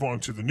we move on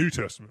to the New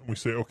Testament. We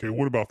say, okay,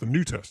 what about the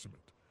New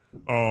Testament?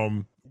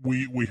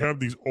 We have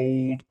these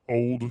old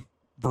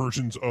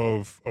versions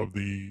of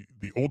the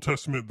Old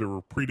Testament that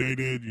were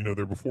predated, you know,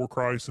 they're before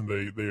Christ, and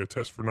they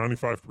attest for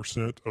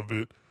 95% of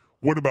it.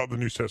 What about the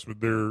New Testament?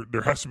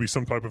 There has to be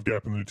some type of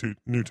gap in the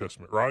New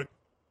Testament, right?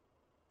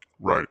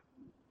 Right.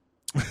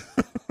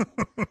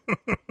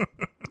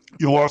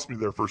 You lost me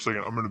there for a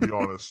second. I'm going to be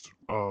honest.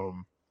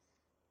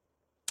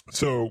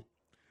 So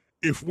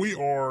if we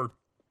are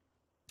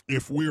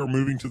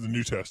moving to the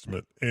New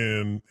Testament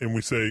and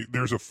we say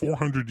there's a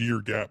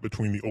 400-year gap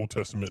between the Old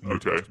Testament and New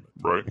Testament.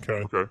 Right.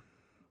 Okay.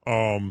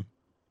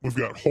 We've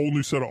got a whole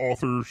new set of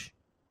authors.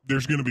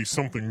 There's going to be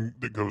something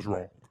that goes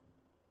wrong.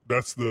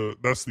 That's the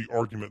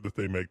argument that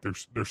they make.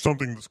 There's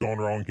something that's gone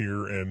wrong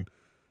here, and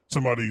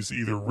somebody's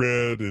either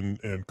read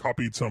and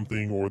copied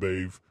something, or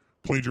they've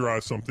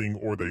plagiarized something,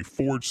 or they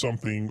forged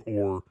something,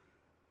 or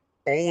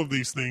all of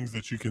these things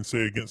that you can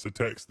say against a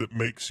text that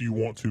makes you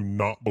want to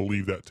not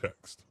believe that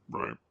text.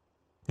 Right.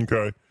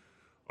 Okay.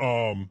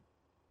 Well,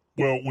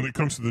 when it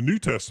comes to the New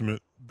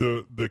Testament,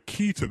 the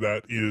key to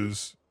that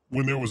is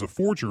when there was a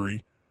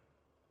forgery,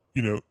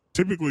 you know,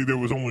 typically there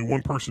was only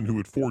one person who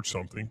would forge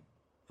something.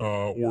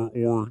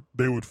 or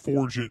they would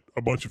forge it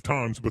a bunch of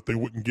times, but they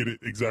wouldn't get it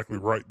exactly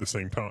right the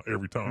same time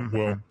every time. Mm-hmm.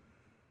 Well,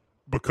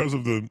 because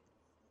of the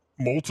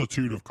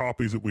multitude of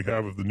copies that we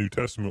have of the New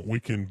Testament, we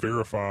can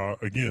verify,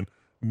 again,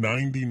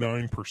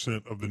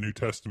 99% of the New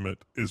Testament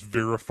is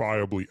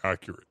verifiably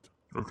accurate.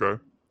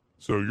 Okay.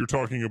 So you're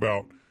talking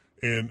about,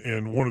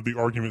 and one of the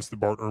arguments that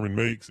Bart Ehrman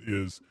makes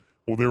is,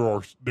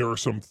 well, there are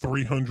some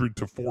 300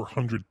 to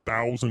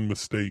 400,000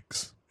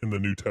 mistakes in the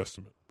New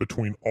Testament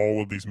between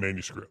all of these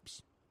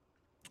manuscripts.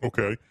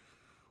 Okay,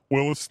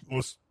 well,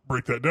 let's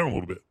break that down a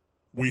little bit.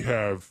 We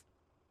have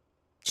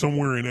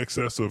somewhere in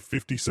excess of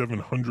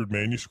 5,700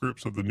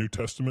 manuscripts of the New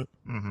Testament,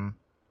 Mm-hmm.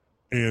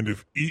 and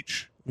if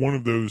each one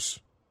of those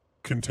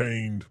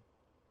contained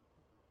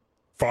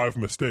 5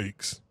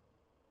 mistakes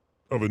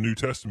of a New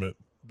Testament,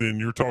 then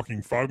you're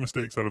talking 5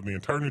 mistakes out of the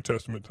entire New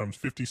Testament times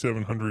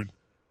 5,700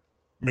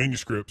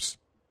 manuscripts.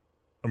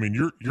 I mean,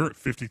 you're at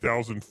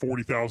 50,000,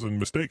 40,000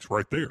 mistakes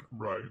right there.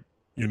 Right.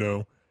 You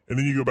know, and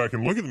then you go back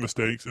and look at the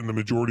mistakes, and the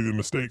majority of the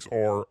mistakes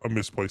are a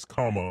misplaced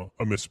comma,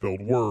 a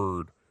misspelled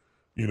word,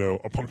 you know,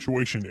 a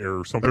punctuation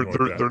error, something like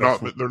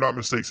that. They're not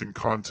mistakes in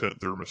content.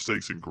 They're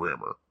mistakes in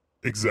grammar.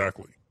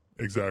 Exactly.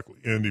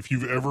 And if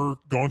you've ever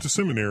gone to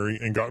seminary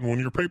and gotten one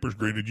of your papers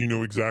graded, you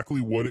know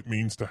exactly what it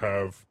means to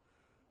have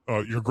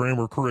your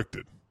grammar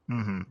corrected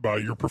Mm-hmm. by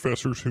your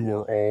professors who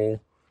are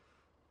all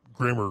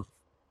grammar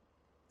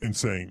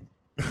insane.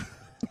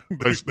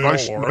 Nice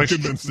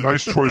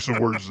choice of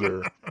words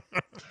there.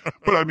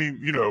 But I mean,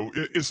 you know,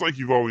 it's like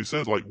you've always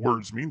said, like,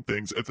 words mean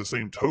things. At the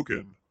same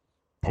token,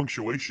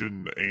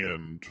 punctuation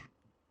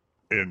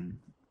and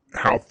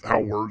how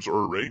words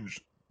are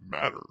arranged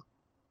matter,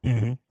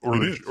 Mm-hmm.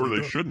 or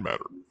they should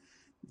matter.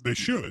 They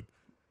should.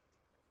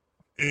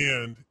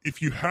 And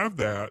if you have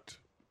that,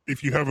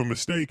 if you have a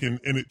mistake and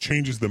it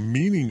changes the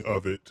meaning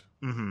of it,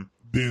 Mm-hmm.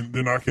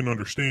 then I can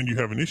understand you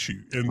have an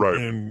issue. And Right.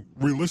 and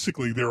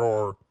realistically, there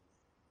are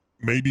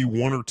maybe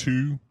 1 or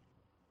 2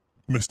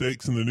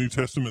 mistakes in the New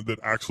Testament that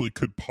actually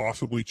could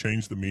possibly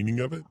change the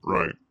meaning of it.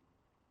 Right.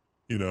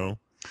 You know,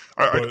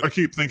 I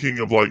keep thinking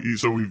of, like,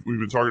 so we've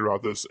been talking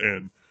about this,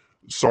 and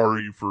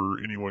sorry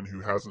for anyone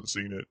who hasn't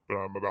seen it, but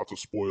I'm about to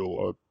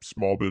spoil a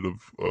small bit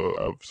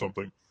of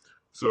something.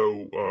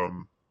 So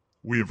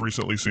we have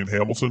recently seen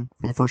Hamilton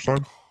for the first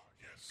time.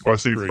 yes,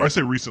 Well, I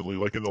say recently,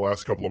 like in the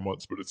last couple of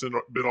months, but it's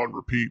been on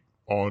repeat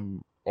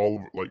on all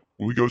of, like,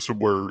 when we go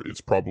somewhere, it's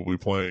probably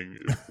playing.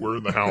 If we're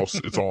in the house,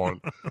 it's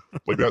on.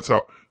 Like, that's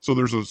how. So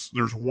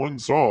there's one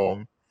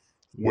song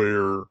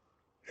where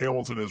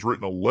Hamilton has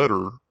written a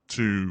letter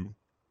to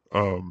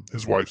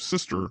his wife's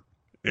sister,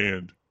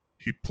 and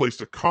he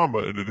placed a comma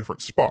in a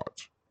different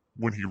spot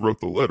when he wrote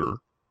the letter,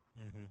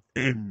 Mm-hmm.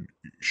 and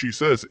she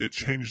says it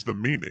changed the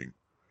meaning.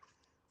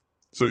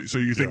 So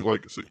you think,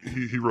 like, so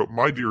he wrote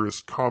 "my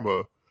dearest,"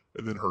 comma,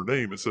 and then her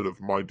name instead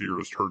of "my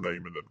dearest," her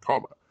name, and then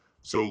comma.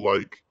 So,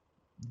 like,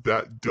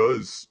 that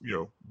does, you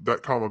know,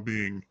 that comma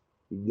being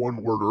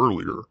one word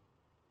earlier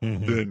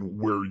Mm-hmm. than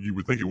where you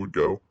would think it would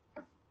go,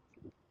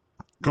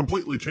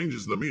 completely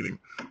changes the meaning.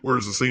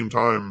 Whereas at the same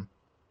time,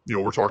 you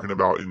know, we're talking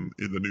about in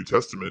the New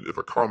Testament, if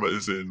a comma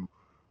is in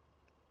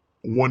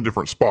one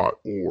different spot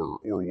or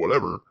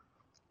whatever,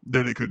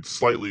 then it could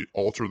slightly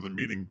alter the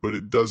meaning, but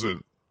it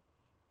doesn't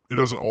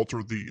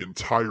alter the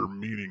entire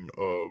meaning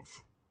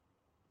of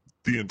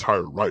the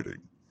entire writing.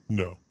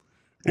 No.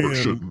 Or it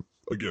shouldn't.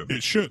 Again.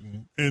 It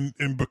shouldn't.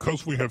 And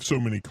because we have so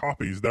many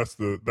copies, that's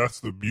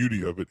the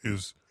beauty of it,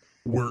 is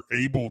we're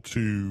able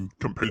to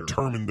Compare.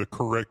 determine the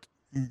correct,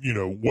 you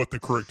know, what the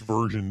correct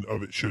version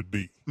of it should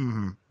be.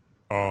 Mm-hmm.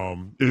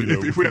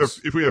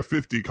 Because If we have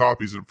 50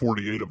 copies and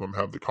 48 of them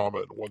have the comma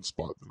in one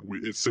spot,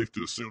 then it's safe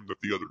to assume that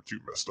the other 2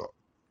 messed up.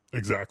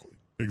 Exactly.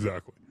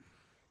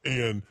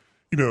 And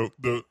you know,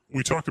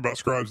 we talked about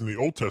scribes in the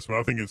Old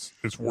Testament. I think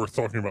it's worth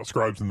talking about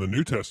scribes in the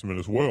New Testament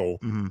as well.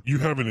 Mm-hmm. You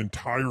have an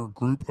entire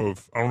group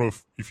of, I don't know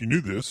if you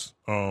knew this,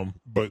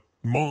 but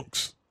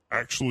monks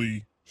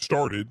actually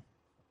started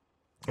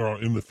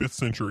in the 5th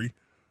century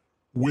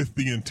with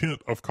the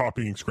intent of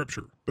copying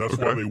scripture. That's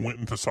why they went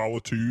into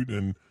solitude,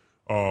 and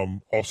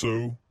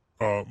also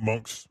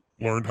monks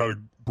learned how to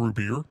brew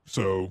beer.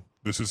 So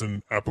this is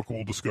an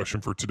applicable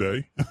discussion for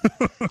today.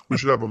 We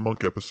should have a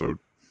monk episode.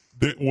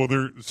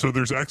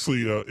 There's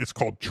actually it's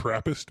called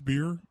Trappist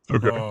beer.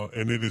 Okay.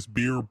 And it is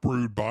beer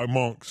brewed by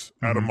monks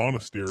at a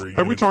monastery.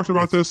 Have we talked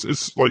about this?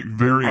 It's like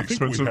very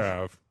expensive. I think we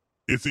have.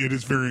 It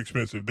is very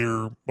expensive.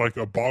 They're like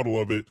a bottle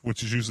of it,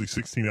 which is usually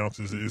 16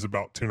 ounces, is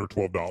about $10 or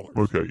 $12.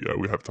 Okay, yeah,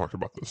 we have talked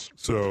about this.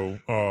 So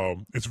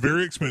it's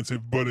very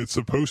expensive, but it's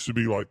supposed to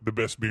be like the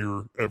best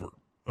beer ever.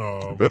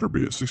 It better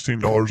be at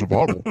 $16 a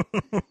bottle.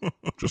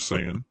 Just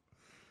saying.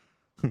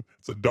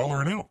 It's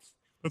 $1 an ounce.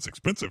 That's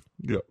expensive.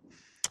 Yeah.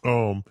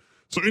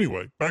 So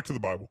anyway, back to the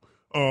Bible.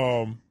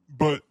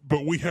 But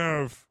we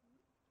have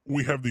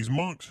these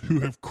monks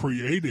who have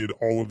created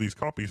all of these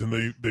copies, and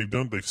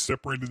they've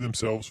separated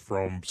themselves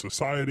from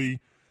society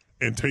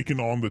and taken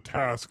on the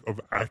task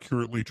of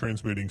accurately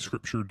transmitting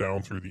scripture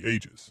down through the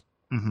ages.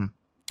 Mm-hmm.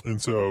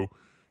 And so,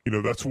 you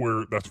know, that's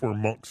where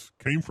monks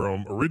came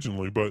from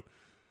originally. But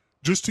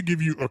just to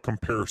give you a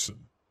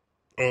comparison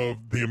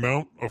of the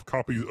amount of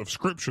copies of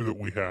Scripture that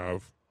we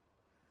have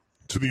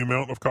to the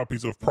amount of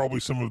copies of probably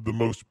some of the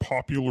most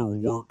popular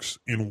works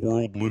in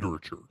world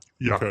literature.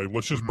 Yeah. Okay,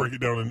 let's just break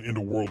it down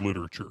into world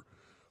literature.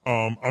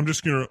 I'm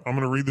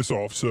gonna read this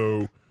off.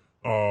 So,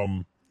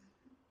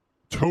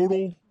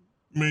 total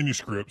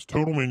manuscripts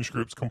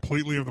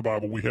completely of the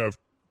Bible, we have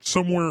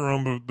somewhere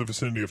around the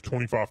vicinity of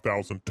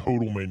 25,000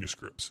 total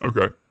manuscripts.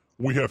 Okay.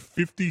 We have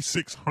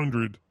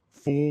 5,600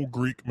 full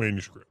Greek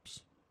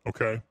manuscripts.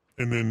 Okay,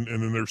 and then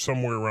there's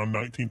somewhere around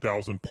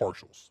 19,000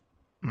 partials.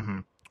 Mm-hmm.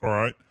 All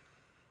right.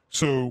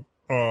 So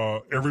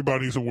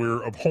everybody's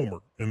aware of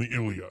Homer and the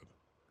Iliad.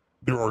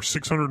 There are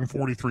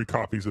 643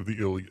 copies of the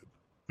Iliad.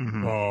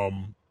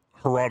 Mm-hmm.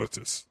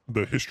 Herodotus,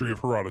 the history of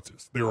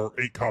Herodotus. There are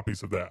 8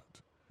 copies of that.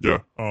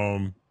 Yeah.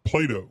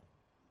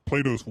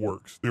 Plato's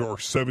works. There are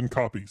 7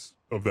 copies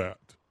of that.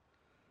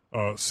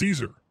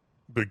 Caesar,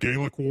 the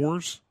Gallic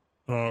Wars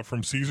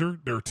from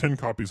Caesar. There are 10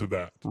 copies of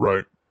that.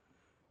 Right.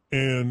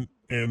 And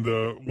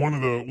one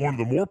of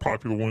the more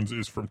popular ones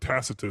is from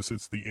Tacitus.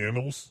 It's the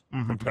Annals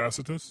from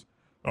Tacitus.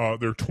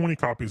 There are 20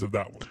 copies of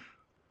that one.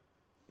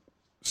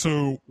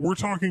 So we're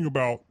talking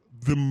about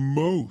the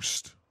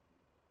most,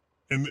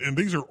 and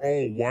these are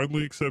all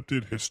widely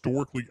accepted,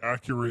 historically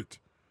accurate,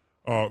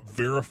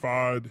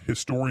 verified.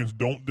 Historians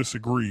don't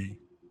disagree.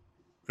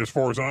 As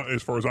far as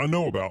I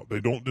know about,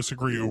 they don't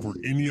disagree over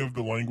any of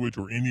the language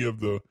or any of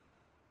the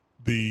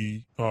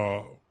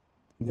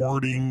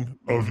wording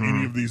of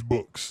any of these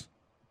books.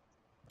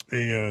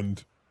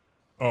 And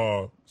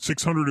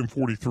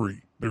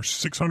 643. There's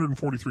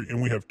 643,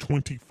 and we have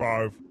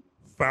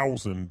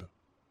 25,000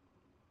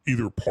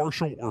 either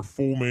partial or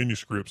full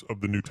manuscripts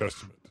of the New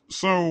Testament.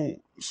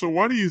 So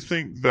why do you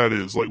think that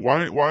is? Like,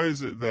 why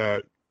is it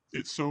that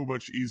it's so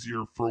much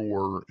easier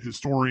for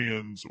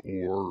historians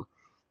or,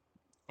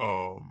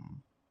 I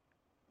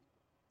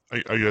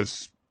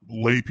guess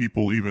lay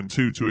people even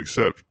to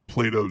accept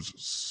Plato's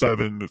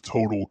 7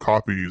 total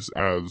copies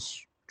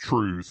as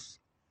truth,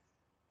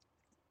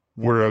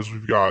 whereas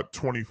we've got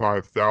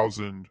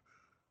 25,000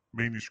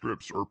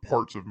 manuscripts or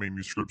parts of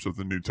manuscripts of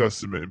the New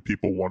Testament, and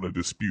people want to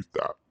dispute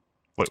that?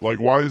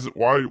 Like why is it?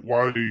 Why?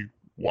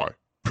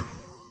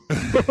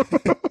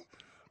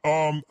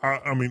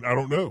 I mean, I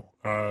don't know.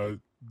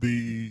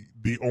 The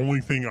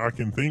only thing I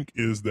can think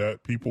is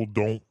that people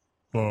don't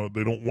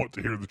want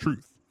to hear the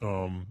truth.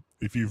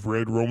 If you've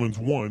read Romans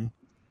 1,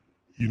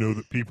 you know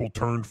that people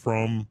turned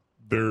from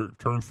the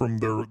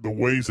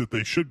ways that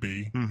they should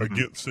be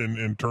against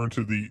and turn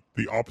to the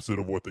opposite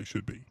of what they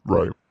should be.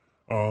 Right.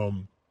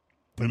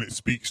 And it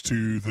speaks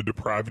to the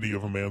depravity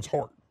of a man's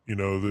heart. You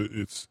know, that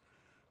it's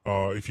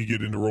if you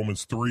get into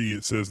Romans 3,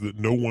 it says that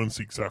no one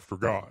seeks after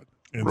God.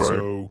 And Right.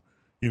 so,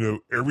 you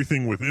know,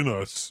 everything within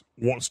us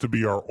wants to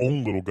be our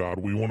own little God.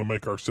 We want to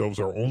make ourselves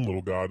our own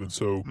little God. And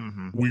so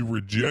we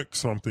reject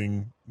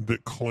something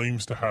that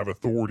claims to have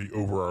authority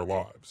over our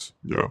lives.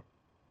 Yeah.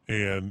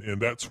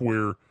 And that's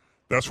where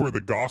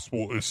the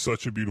gospel is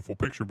such a beautiful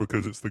picture,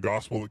 because it's the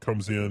gospel that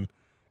comes in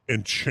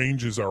and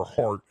changes our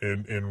heart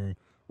and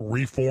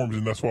reforms,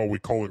 and that's why we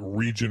call it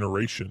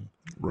regeneration.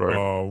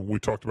 Right. We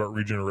talked about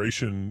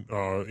regeneration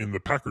in the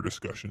Packer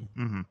discussion.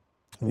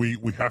 We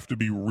have to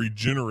be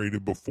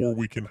regenerated before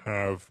we can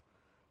have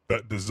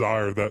that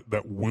desire,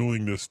 that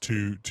willingness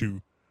to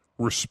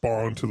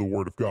respond to the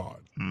Word of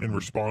God and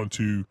respond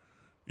to,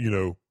 you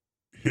know,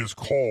 His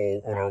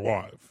call on our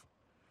life.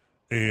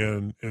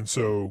 And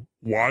so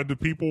why do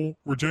people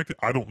reject it?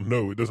 I don't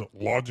know. It doesn't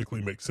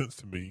logically make sense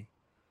to me,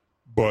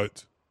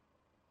 but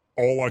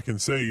all I can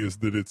say is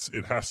that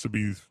it has to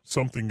be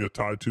something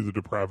tied to the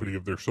depravity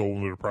of their soul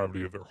and the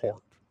depravity of their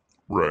heart.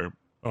 Right.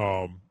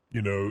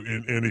 You know,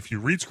 and if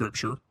you read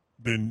Scripture,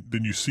 then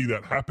you see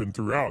that happen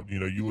throughout. You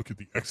know, you look at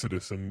the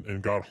Exodus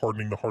and God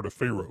hardening the heart of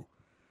Pharaoh.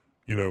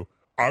 You know,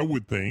 I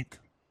would think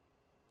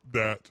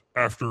that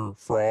after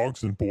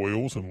frogs and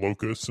boils and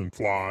locusts and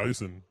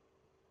flies and,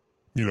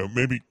 you know,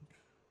 maybe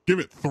give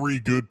it 3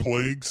 good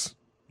plagues,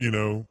 you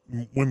know,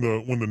 when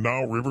the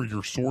Nile River,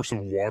 your source of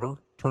water,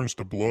 turns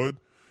to blood,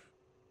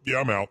 yeah,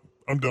 I'm out.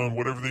 I'm done.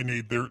 Whatever they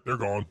need, they're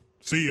gone.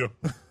 See ya.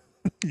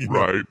 You know?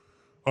 Right.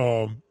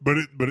 But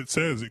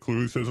it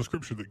clearly says in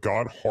Scripture that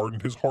God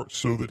hardened His heart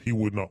so that He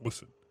would not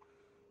listen.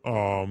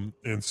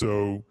 And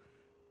so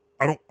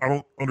I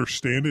don't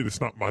understand it. It's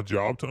not my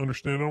job to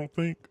understand, I don't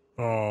think.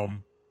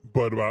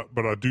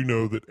 But I do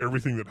know that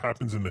everything that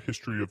happens in the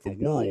history of the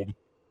world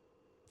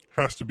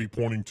has to be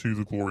pointing to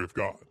the glory of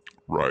God.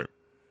 Right.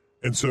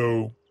 And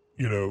so,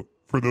 you know,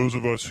 for those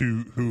of us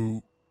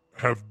who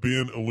have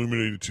been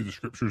illuminated to the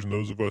Scriptures, and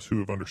those of us who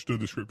have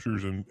understood the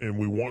Scriptures, and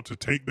we want to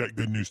take that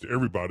good news to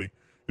everybody,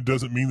 it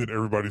doesn't mean that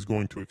everybody's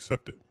going to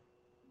accept it.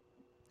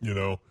 You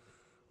know,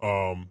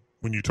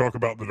 when you talk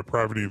about the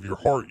depravity of your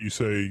heart, you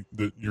say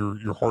that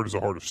your heart is a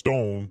heart of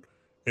stone,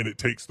 and it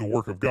takes the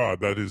work of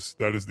God. That is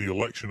the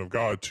election of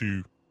God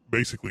to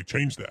basically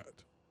change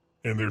that.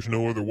 And there's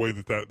no other way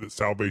that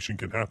salvation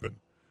can happen.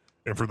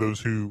 And for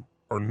those who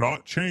are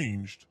not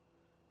changed,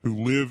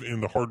 who live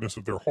in the hardness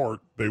of their heart,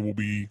 they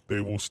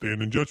will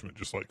stand in judgment,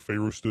 just like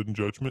Pharaoh stood in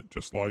judgment,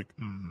 just like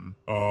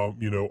all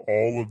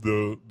of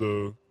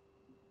the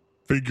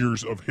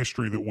figures of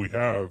history that we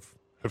have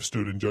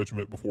stood in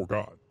judgment before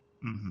God.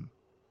 Mm-hmm.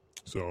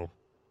 So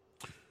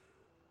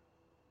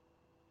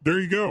there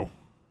you go.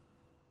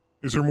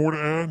 Is there more to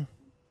add?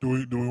 Do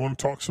we want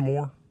to talk some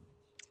more?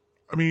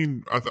 I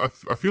mean,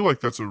 I feel like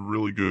that's a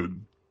really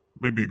good,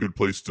 maybe a good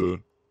place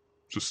to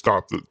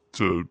stop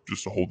to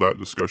hold that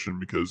discussion,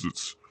 because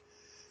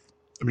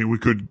we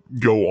could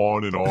go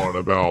on and on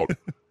about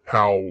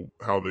how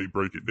they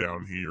break it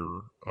down here.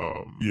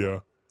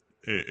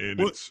 And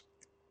it's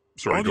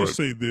sorry. I'll just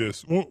say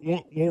this.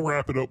 We'll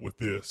wrap it up with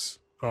this.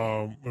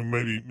 And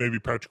maybe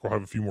Patrick will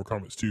have a few more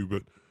comments too.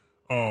 But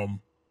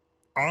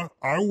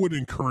I would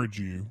encourage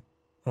you,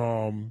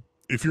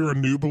 if you're a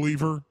new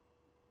believer,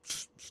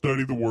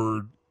 study the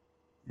Word.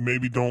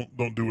 Maybe don't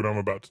do what I'm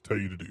about to tell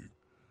you to do.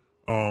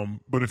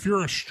 But if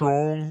you're a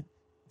strong,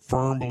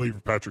 firm believer,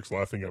 Patrick's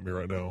laughing at me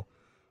right now.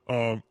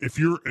 If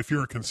you're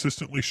a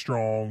consistently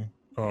strong,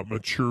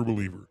 mature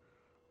believer,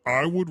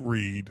 I would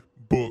read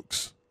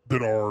books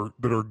that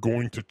are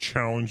going to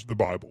challenge the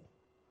Bible.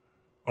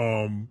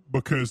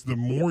 Because the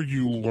more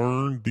you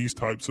learn these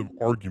types of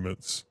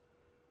arguments,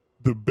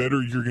 the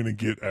better you're going to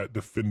get at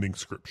defending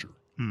Scripture.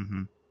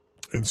 Mm-hmm.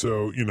 And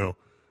so,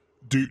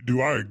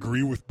 do I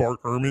agree with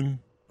Bart Ehrman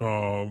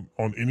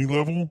on any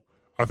level?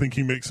 I think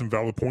he makes some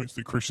valid points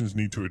that Christians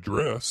need to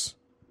address.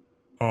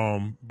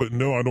 But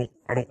no, I don't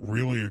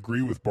really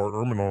agree with Bart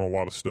Ehrman on a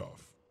lot of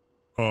stuff.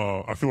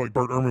 I feel like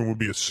Bart Ehrman would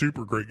be a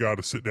super great guy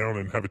to sit down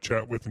and have a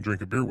chat with and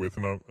drink a beer with.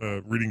 And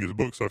I'm reading his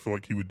books, I feel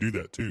like he would do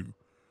that too.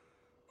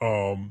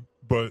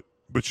 But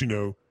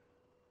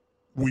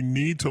we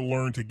need to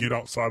learn to get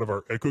outside of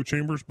our echo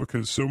chambers,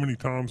 because so many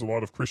times a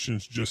lot of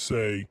Christians just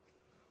say,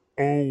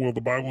 oh, well,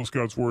 the Bible is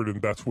God's word and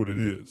that's what it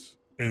is.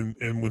 And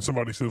when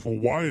somebody says, well,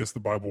 why is the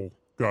Bible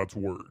God's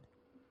word?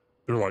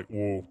 They're like,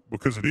 well,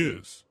 because it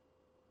is.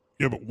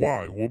 Yeah, but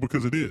why? Well,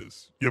 because it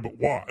is. Yeah, but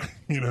why?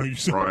 You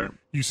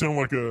sound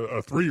like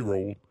a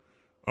 3-year-old.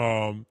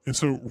 And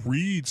so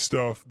read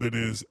stuff that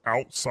is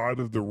outside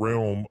of the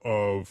realm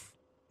of,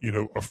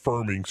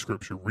 affirming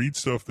Scripture. Read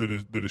stuff that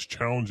is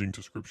challenging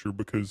to Scripture,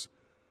 because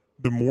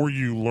the more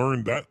you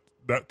learn that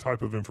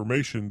type of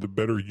information, the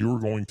better you're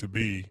going to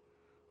be.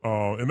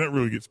 And that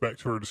really gets back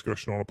to our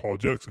discussion on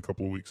apologetics a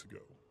couple of weeks ago.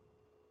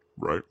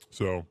 Right.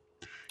 So,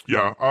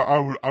 yeah,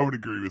 I would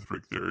agree with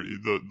Rick there.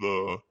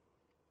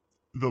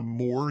 The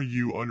more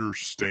you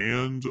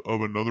understand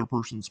of another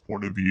person's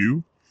point of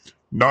view,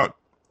 not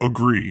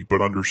agree,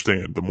 but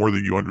understand. The more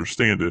that you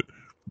understand it,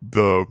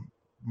 the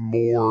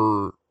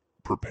more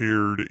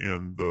prepared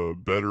and the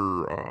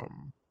better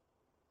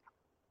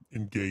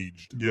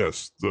engaged.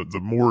 Yes,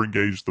 the more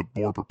engaged, the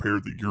more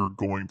prepared that you're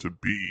going to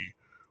be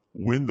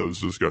when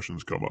those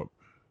discussions come up.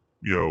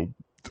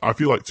 I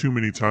feel like too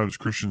many times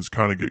Christians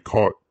kind of get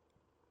caught,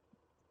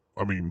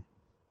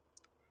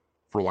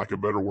 for lack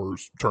of better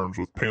terms,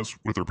 with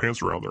their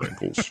pants around their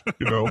ankles.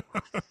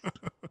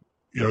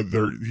 You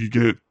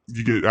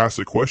get asked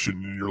a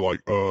question and you're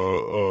like,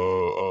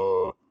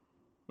 I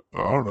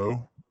don't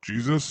know,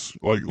 Jesus,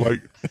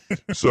 like.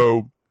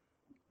 So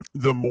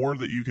the more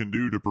that you can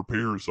do to prepare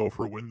yourself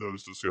for when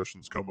those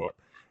discussions come up,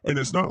 and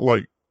it's not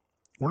like,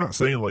 we're not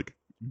saying like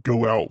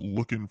go out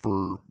looking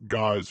for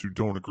guys who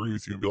don't agree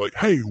with you and be like,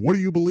 hey, what do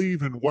you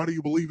believe and why do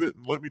you believe it,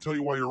 and let me tell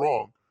you why you're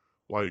wrong.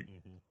 Like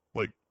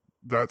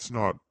that's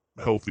not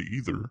healthy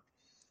either.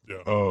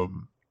 Yeah.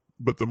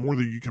 But the more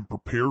that you can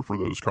prepare for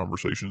those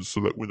conversations, so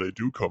that when they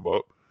do come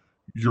up,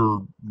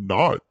 you're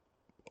not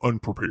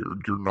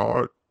unprepared. You're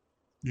not,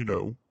 you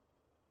don't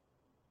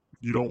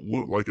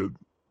look like an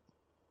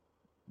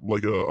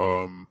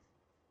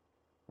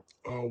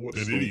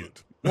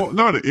idiot. Well,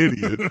 not an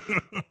idiot.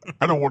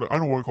 I don't want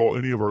to call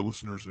any of our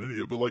listeners an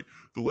idiot, but like,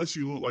 the less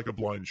you look like a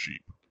blind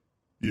sheep.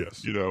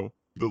 Yes. The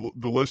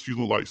less you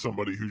look like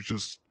somebody who's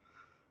just,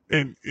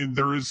 and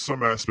there is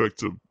some aspect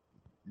to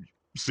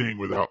seeing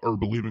without, or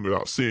believing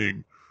without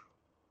seeing,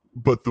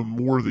 but the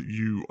more that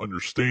you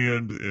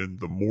understand and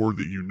the more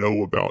that you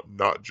know about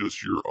not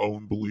just your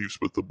own beliefs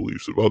but the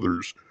beliefs of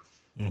others,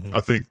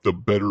 I think the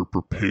better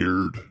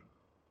prepared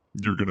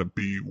you're going to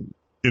be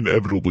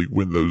inevitably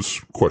when those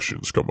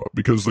questions come up,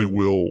 because they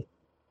will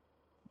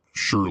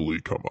surely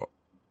come up.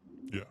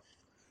 Yeah.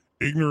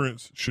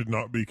 Ignorance should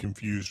not be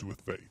confused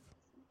with faith.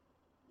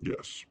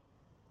 Yes.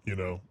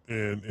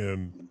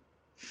 And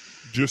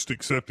just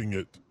accepting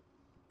it,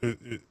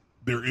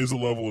 there is a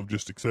level of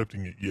just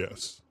accepting it,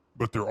 yes,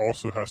 but there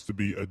also has to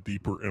be a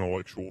deeper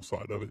intellectual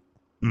side of it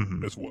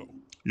as well.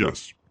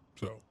 Yes.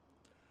 So,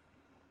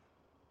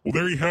 well,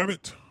 there you have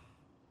it.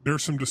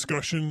 There's some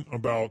discussion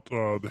about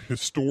the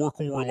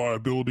historical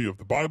reliability of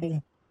the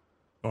Bible.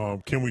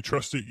 Can we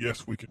trust it?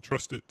 Yes, we can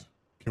trust it.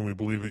 Can we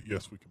believe it?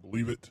 Yes, we can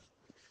believe it.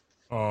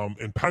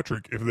 And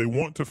Patrick, if they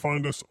want to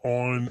find us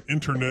on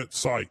internet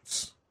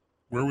sites,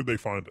 where would they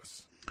find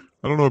us?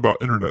 I don't know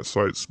about internet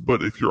sites,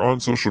 but if you're on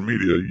social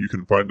media, you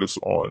can find us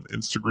on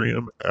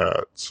Instagram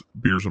at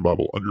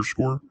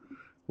beersandbible_.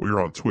 We are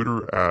on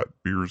Twitter at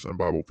Beers and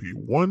Bible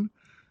P1.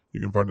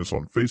 You can find us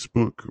on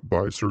Facebook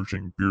by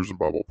searching Beers and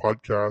Bible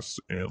Podcasts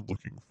and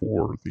looking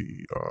for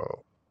the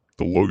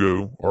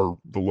logo, our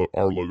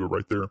logo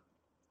right there.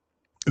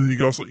 And then you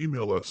can also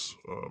email us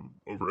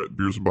over at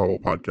Beers and Bible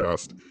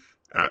Podcast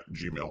at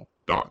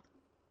gmail.com.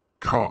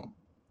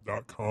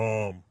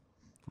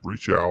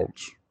 Reach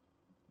out,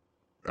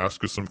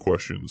 ask us some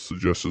questions,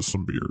 suggest us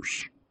some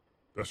beers.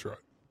 That's right.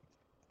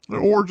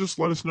 Or just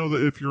let us know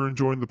that if you're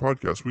enjoying the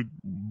podcast. We'd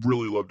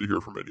really love to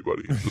hear from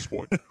anybody at this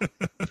point.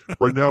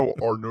 Right now,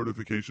 our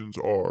notifications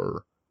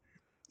are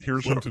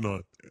here's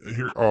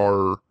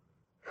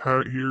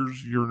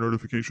your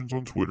notifications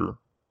on Twitter,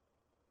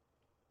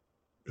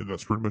 and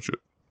that's pretty much it.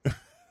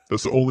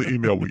 That's the only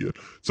email we get.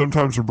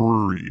 Sometimes a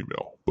brewery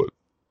email, but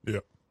yeah,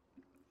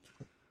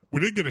 we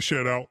did get a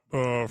shout out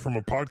from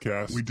a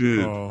podcast. We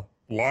did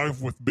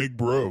Live with Big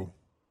Bro.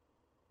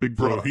 Big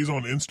Bro. So he's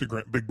on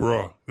Instagram. Big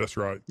Bro. That's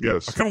right.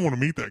 Yes. I kind of want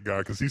to meet that guy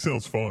because he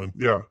sounds fun.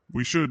 Yeah,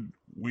 we should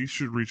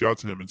reach out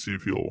to him and see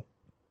if he'll.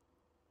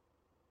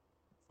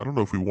 I don't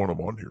know if we want him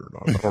on here or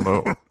not. I don't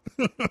know.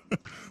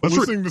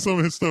 Listening to some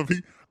of his stuff,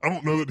 I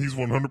don't know that he's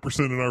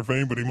 100% in our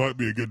vein, but he might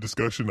be a good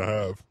discussion to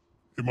have.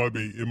 It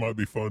might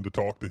be fun to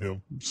talk to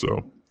him.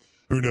 So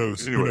who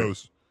knows? Anyway, who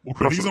knows?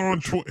 But he's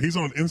on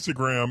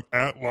Instagram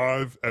at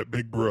Live at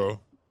Big Bro.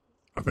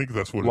 I think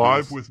that's what it is.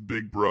 Live with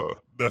Big Bro.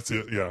 That's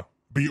it. Yeah.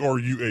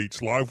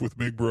 BRUH, Live with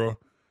Big Bro.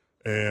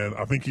 And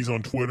I think he's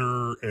on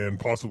Twitter and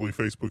possibly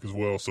Facebook as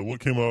well. So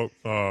look him up,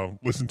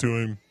 listen to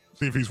him,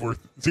 see if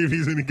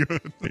he's any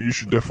good. You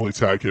should definitely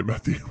tag him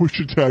we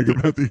should tag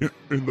him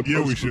in the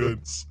Yeah, we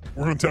should.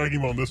 We're going to tag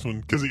him on this one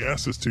because he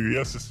asked us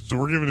to. So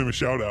we're giving him a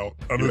shout out.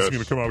 I know it's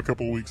going to come out a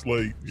couple of weeks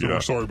late, so we're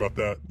sorry about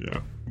that. Yeah.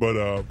 But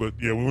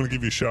yeah, we want to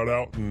give you a shout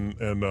out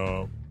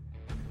and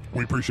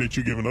we appreciate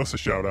you giving us a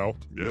shout out.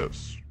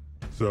 Yes.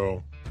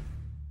 So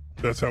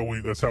that's how we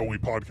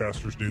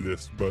podcasters do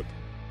this. But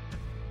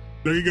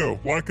there you go.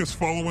 Like us,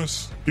 follow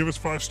us, give us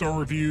 5-star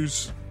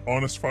reviews,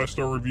 honest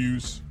 5-star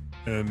reviews.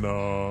 And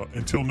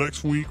until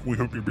next week, we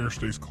hope your beer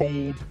stays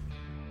cold,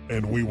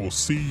 and we will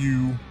see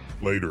you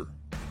later.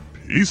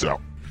 Peace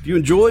out. If you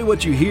enjoy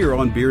what you hear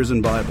on Beers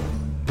and Bible,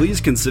 please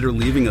consider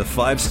leaving a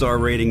 5-star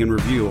rating and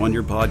review on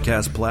your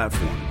podcast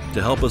platform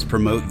to help us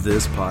promote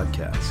this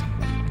podcast.